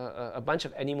a bunch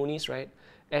of anemones, right?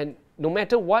 And no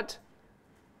matter what,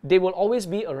 they will always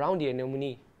be around the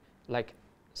anemone. Like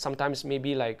sometimes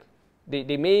maybe like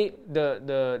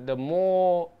the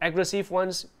more aggressive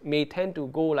ones may tend to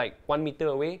go like 1 meter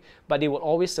away, but they will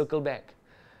always circle back,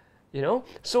 you know.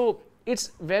 So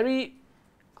it's very,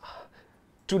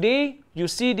 today you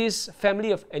see this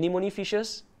family of anemone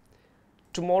fishes,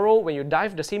 tomorrow when you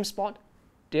dive the same spot,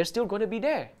 they're still going to be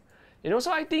there, you know.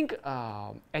 So I think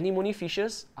anemone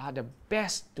fishes are the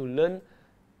best to learn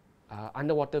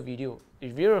underwater video.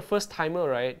 If you're a first timer,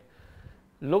 right,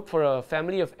 look for a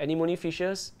family of anemone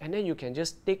fishes, and then you can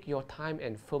just take your time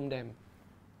and film them.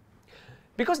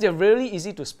 Because they're really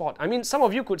easy to spot. I mean, some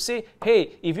of you could say,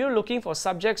 hey, if you're looking for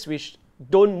subjects which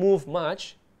don't move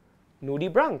much,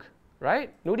 nudibranch,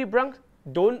 right? Nudibranch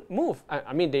don't move.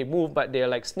 I mean, they move, but they're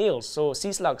like snails, so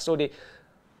sea slugs, so they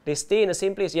stay in the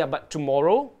same place. Yeah, but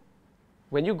tomorrow,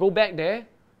 when you go back there,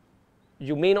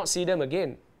 you may not see them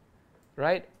again,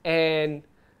 right? And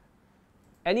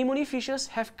anemone fishes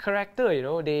have character, you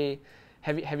know. They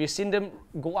have you seen them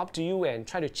go up to you and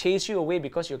try to chase you away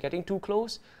because you're getting too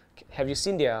close? Have you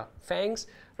seen their fangs?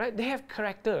 Right? They have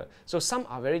character. So some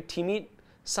are very timid,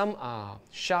 some are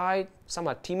shy, some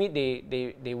are timid.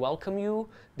 They welcome you,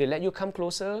 they let you come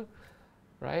closer,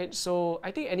 right? So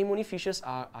I think anemone fishes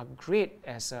are great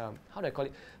as how do I call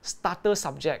it, starter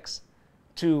subjects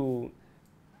to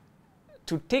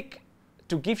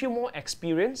give you more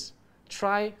experience.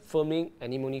 Try filming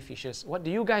anemone fishes. What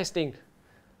do you guys think?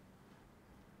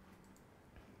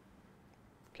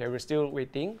 Okay, we're still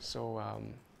waiting. So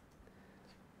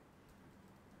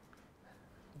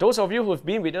those of you who have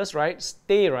been with us, right,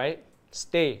 stay, right?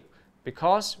 Stay.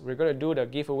 Because we're going to do the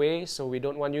giveaway, so we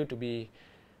don't want you to be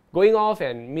going off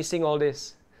and missing all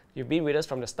this. You've been with us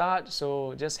from the start,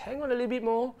 so just hang on a little bit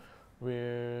more.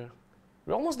 We're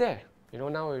almost there. You know,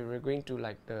 now we're going to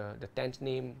like the 10th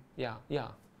name. Yeah.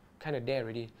 Kind of there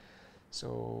already,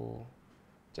 so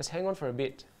just hang on for a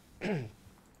bit.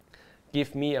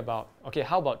 Give me about, okay,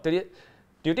 how about 30?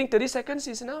 Do you think 30 seconds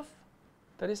is enough?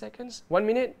 30 seconds? 1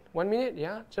 minute? 1 minute?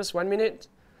 Yeah, just 1 minute.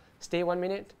 Stay 1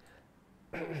 minute.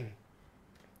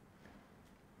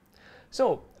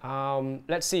 So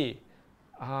let's see.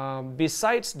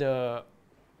 Besides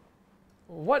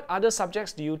what other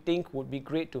subjects do you think would be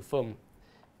great to film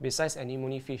besides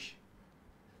anemone fish?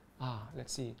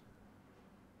 Let's see.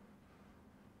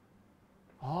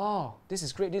 Oh, this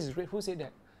is great, this is great. Who said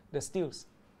that? The stills.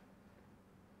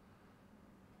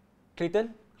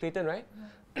 Clayton, right?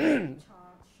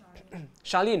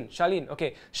 Charlene.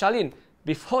 Okay, Charlene,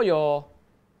 before your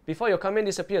comment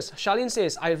disappears, Charlene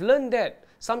says, I've learned that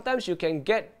sometimes you can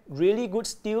get really good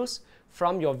stills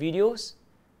from your videos.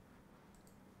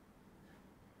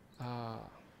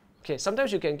 Okay,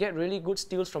 sometimes you can get really good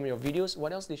stills from your videos.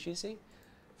 What else did she say?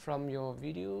 From your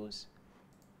videos.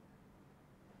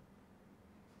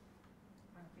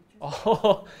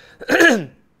 Oh,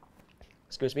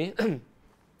 excuse me.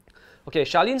 Okay,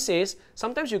 Charlene says,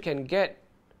 sometimes you can get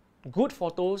good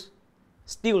photos,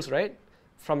 stills, right,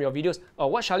 from your videos.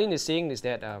 What Charlene is saying is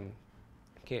that,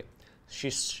 okay,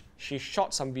 she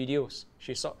shot some videos.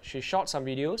 She shot some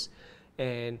videos,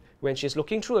 and when she's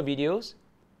looking through her videos,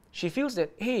 she feels that,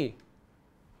 hey,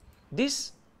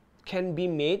 this can be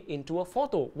made into a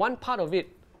photo. One part of it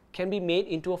can be made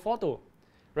into a photo,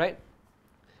 right?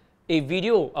 A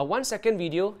 1 second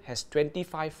video has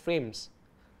 25 frames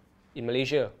in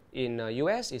Malaysia. In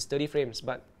US, it's 30 frames,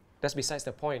 but that's besides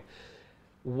the point.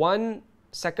 1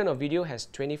 second of video has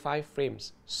 25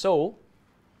 frames. So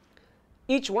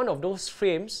each one of those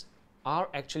frames are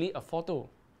actually a photo.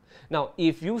 Now,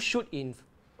 if you shoot in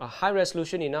a high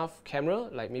resolution enough camera,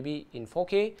 like maybe in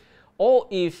 4K, or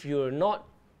if you're not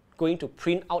going to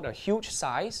print out a huge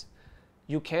size,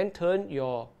 you can turn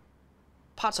your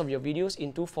parts of your videos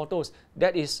into photos.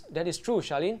 That is true,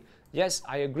 Charlene. Yes,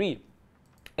 I agree.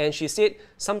 And she said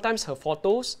sometimes her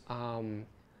photos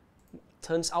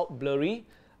turns out blurry.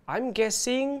 I'm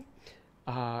guessing,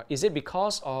 is it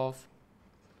because of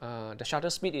the shutter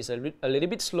speed is a little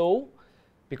bit slow,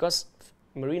 because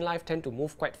marine life tend to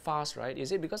move quite fast, right?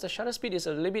 Is it because the shutter speed is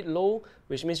a little bit low,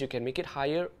 which means you can make it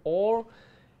higher, or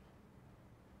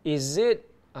is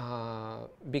it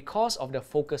because of the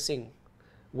focusing?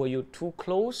 Were you too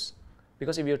close?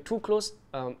 Because if you're too close,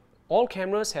 all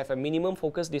cameras have a minimum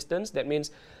focus distance. That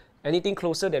means anything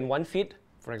closer than 1 feet,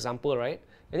 for example, right?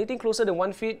 Anything closer than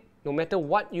 1 feet, no matter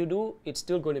what you do, it's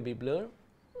still going to be blur.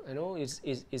 You know, is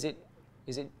it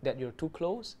that you're too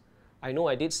close? I know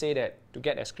I did say that to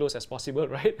get as close as possible,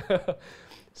 right?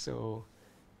 So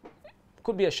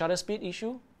could be a shutter speed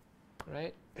issue,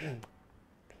 right?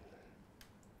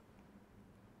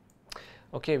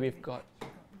 Okay, we've got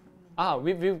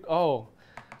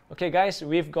okay guys,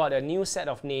 we've got a new set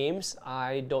of names.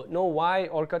 I don't know why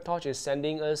OrcaTorch is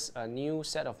sending us a new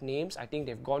set of names. I think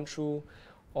they've gone through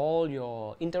all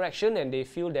your interaction and they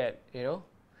feel that, you know,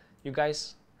 you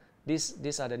guys,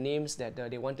 these are the names that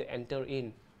they want to enter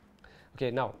in.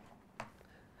 Okay, now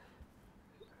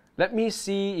let me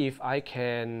see if I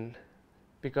can,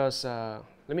 because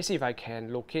let me see if I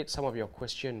can locate some of your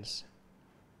questions.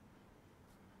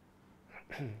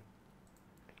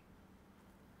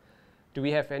 Do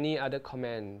we have any other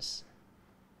comments?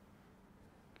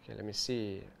 Okay, let me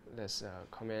see. There's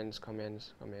comments.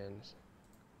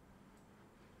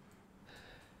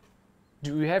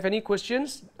 Do we have any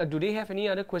questions? Do they have any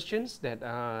other questions that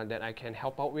that I can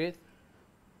help out with?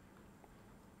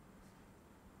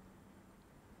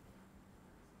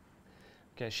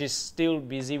 Okay, she's still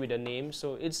busy with the name,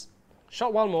 so it's a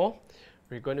short while more.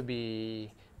 We're going to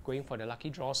be going for the lucky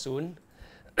draw soon.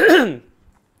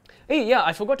 Hey, yeah,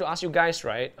 I forgot to ask you guys,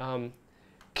 right?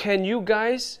 Can you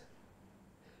guys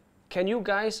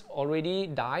already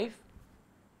dive?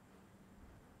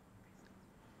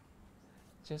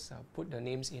 Just put the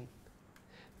names in.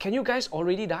 Can you guys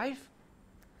already dive?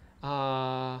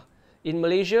 In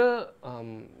Malaysia,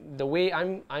 the way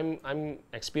I'm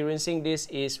experiencing this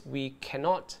is we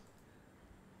cannot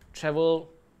travel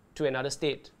to another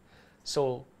state.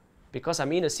 So, because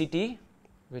I'm in a city,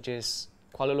 which is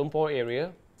Kuala Lumpur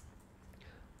area,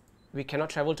 we cannot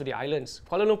travel to the islands.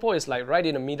 Kuala Lumpur is like right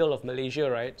in the middle of Malaysia,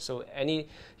 right? So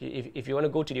if you want to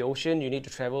go to the ocean, you need to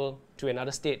travel to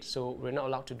another state. So we're not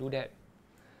allowed to do that.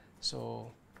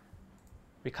 So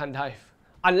we can't dive.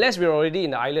 Unless we're already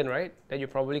in the island, right? Then you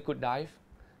probably could dive.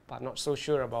 But I'm not so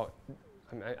sure about,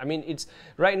 I mean, it's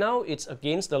right now it's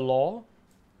against the law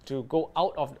to go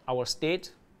out of our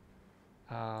state,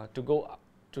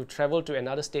 to travel to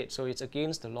another state. So it's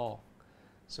against the law.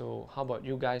 So how about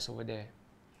you guys over there?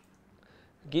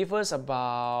 Give us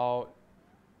about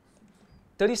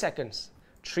 30 seconds.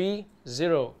 30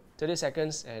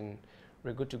 seconds and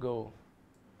we're good to go.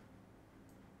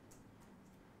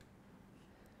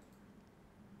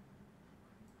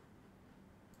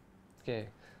 Okay,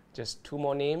 just two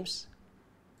more names.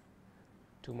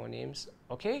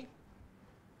 Okay.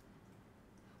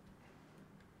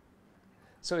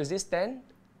 So is this 10?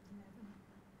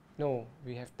 No,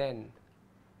 we have 10.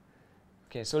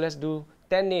 Okay, so let's do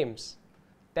 10 names.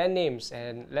 10 names,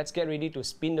 and let's get ready to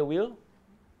spin the wheel.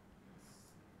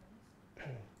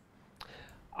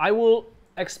 I will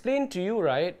explain to you,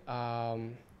 right? I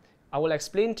will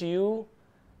explain to you.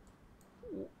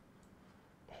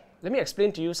 Let me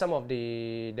explain to you some of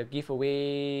the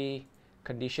giveaway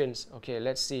conditions. Okay,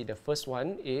 let's see. The first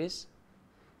one is,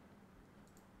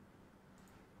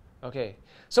 okay,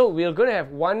 so we're going to have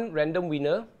one random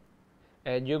winner,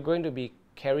 and you're going to be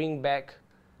carrying back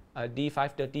a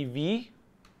D530V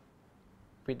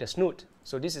with the snoot.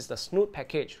 So this is the snoot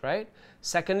package, right?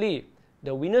 Secondly,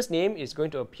 the winner's name is going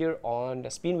to appear on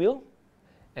the spin wheel,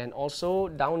 and also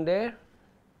down there,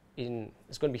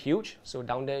 it's going to be huge. So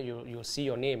down there you'll see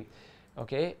your name.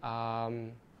 Okay.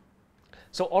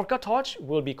 So OrcaTorch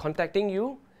will be contacting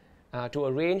you to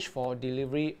arrange for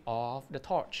delivery of the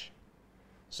torch.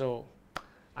 So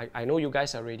I know you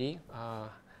guys are ready.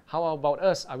 How about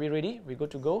us? Are we ready? We're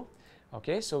good to go.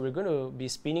 Okay. So we're going to be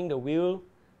spinning the wheel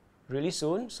really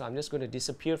soon. So I'm just going to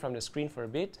disappear from the screen for a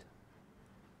bit.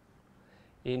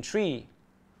 In 3,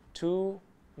 2,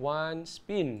 1,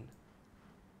 spin.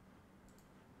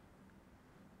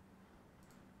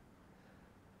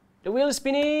 The wheel is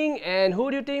spinning, and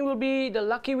who do you think will be the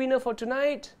lucky winner for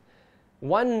tonight?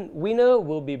 One winner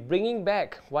will be bringing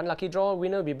back, one lucky draw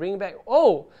winner will be bringing back,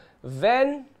 oh,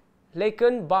 Van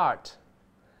Laken Bart.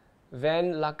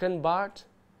 Van Lackenbart,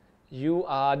 you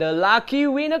are the lucky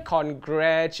winner.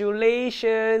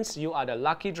 Congratulations! You are the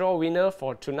lucky draw winner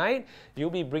for tonight. You'll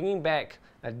be bringing back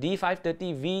a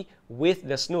D530V with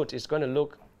the snoot. It's going to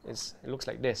look, it looks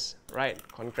like this, right?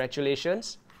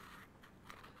 Congratulations.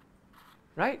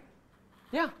 Right?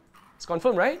 Yeah, it's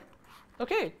confirmed, right?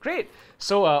 Okay, great.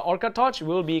 So OrcaTorch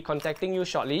will be contacting you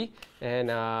shortly,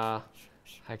 and I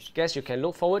guess you can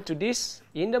look forward to this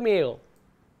in the mail.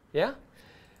 Yeah.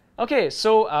 Okay.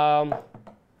 So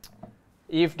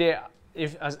is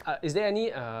there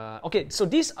any? Okay. So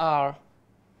these are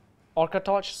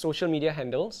OrcaTorch social media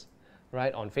handles,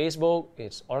 right? On Facebook,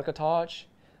 it's OrcaTorch.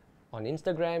 On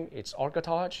Instagram, it's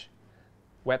OrcaTorch.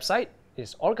 Website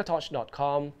is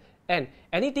orcatorch.com, and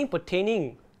anything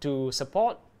pertaining to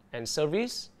support and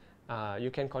service,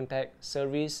 you can contact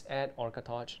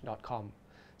service@orcatorch.com.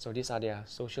 So these are their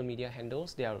social media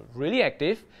handles. They are really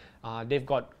active. They've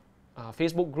got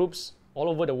Facebook groups all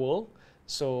over the world.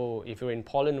 So if you're in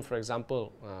Poland, for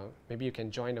example, maybe you can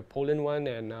join the Poland one,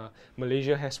 and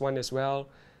Malaysia has one as well.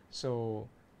 So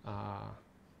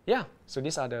yeah, so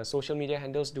these are the social media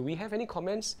handles. Do we have any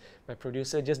comments? My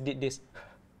producer just did this.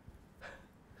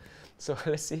 So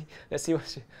let's see what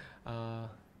she,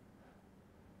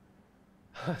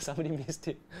 somebody missed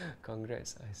it.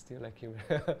 Congrats, I still like him.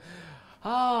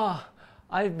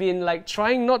 I've been like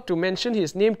trying not to mention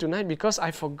his name tonight because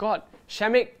I forgot.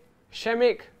 Shamik,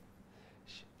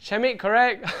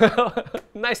 correct?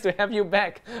 Nice to have you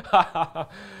back.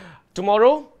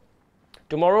 Tomorrow,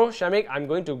 Shamik, I'm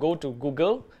going to go to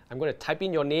Google. I'm going to type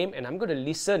in your name and I'm going to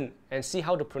listen and see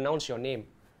how to pronounce your name.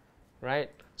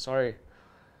 Right? Sorry.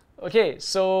 Okay,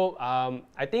 so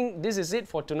I think this is it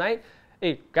for tonight.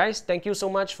 Hey guys, thank you so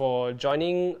much for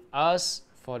joining us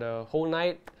for the whole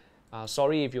night.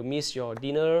 Sorry if you missed your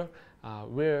dinner.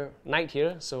 We're night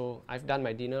here, so I've done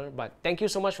my dinner. But thank you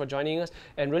so much for joining us.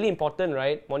 And really important,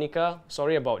 right, Monica?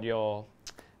 Sorry about your,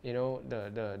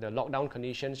 the lockdown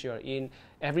conditions you're in.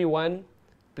 Everyone,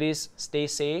 please stay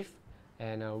safe.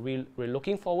 And we're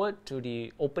looking forward to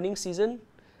the opening season,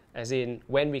 as in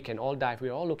when we can all dive.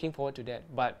 We're all looking forward to that.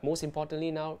 But most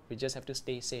importantly now, we just have to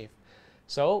stay safe.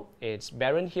 So it's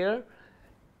Baron here,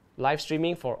 live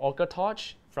streaming for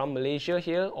OrcaTorch from Malaysia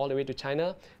here all the way to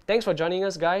China. Thanks for joining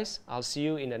us, guys. I'll see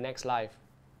you in the next live.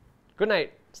 Good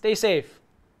night. Stay safe.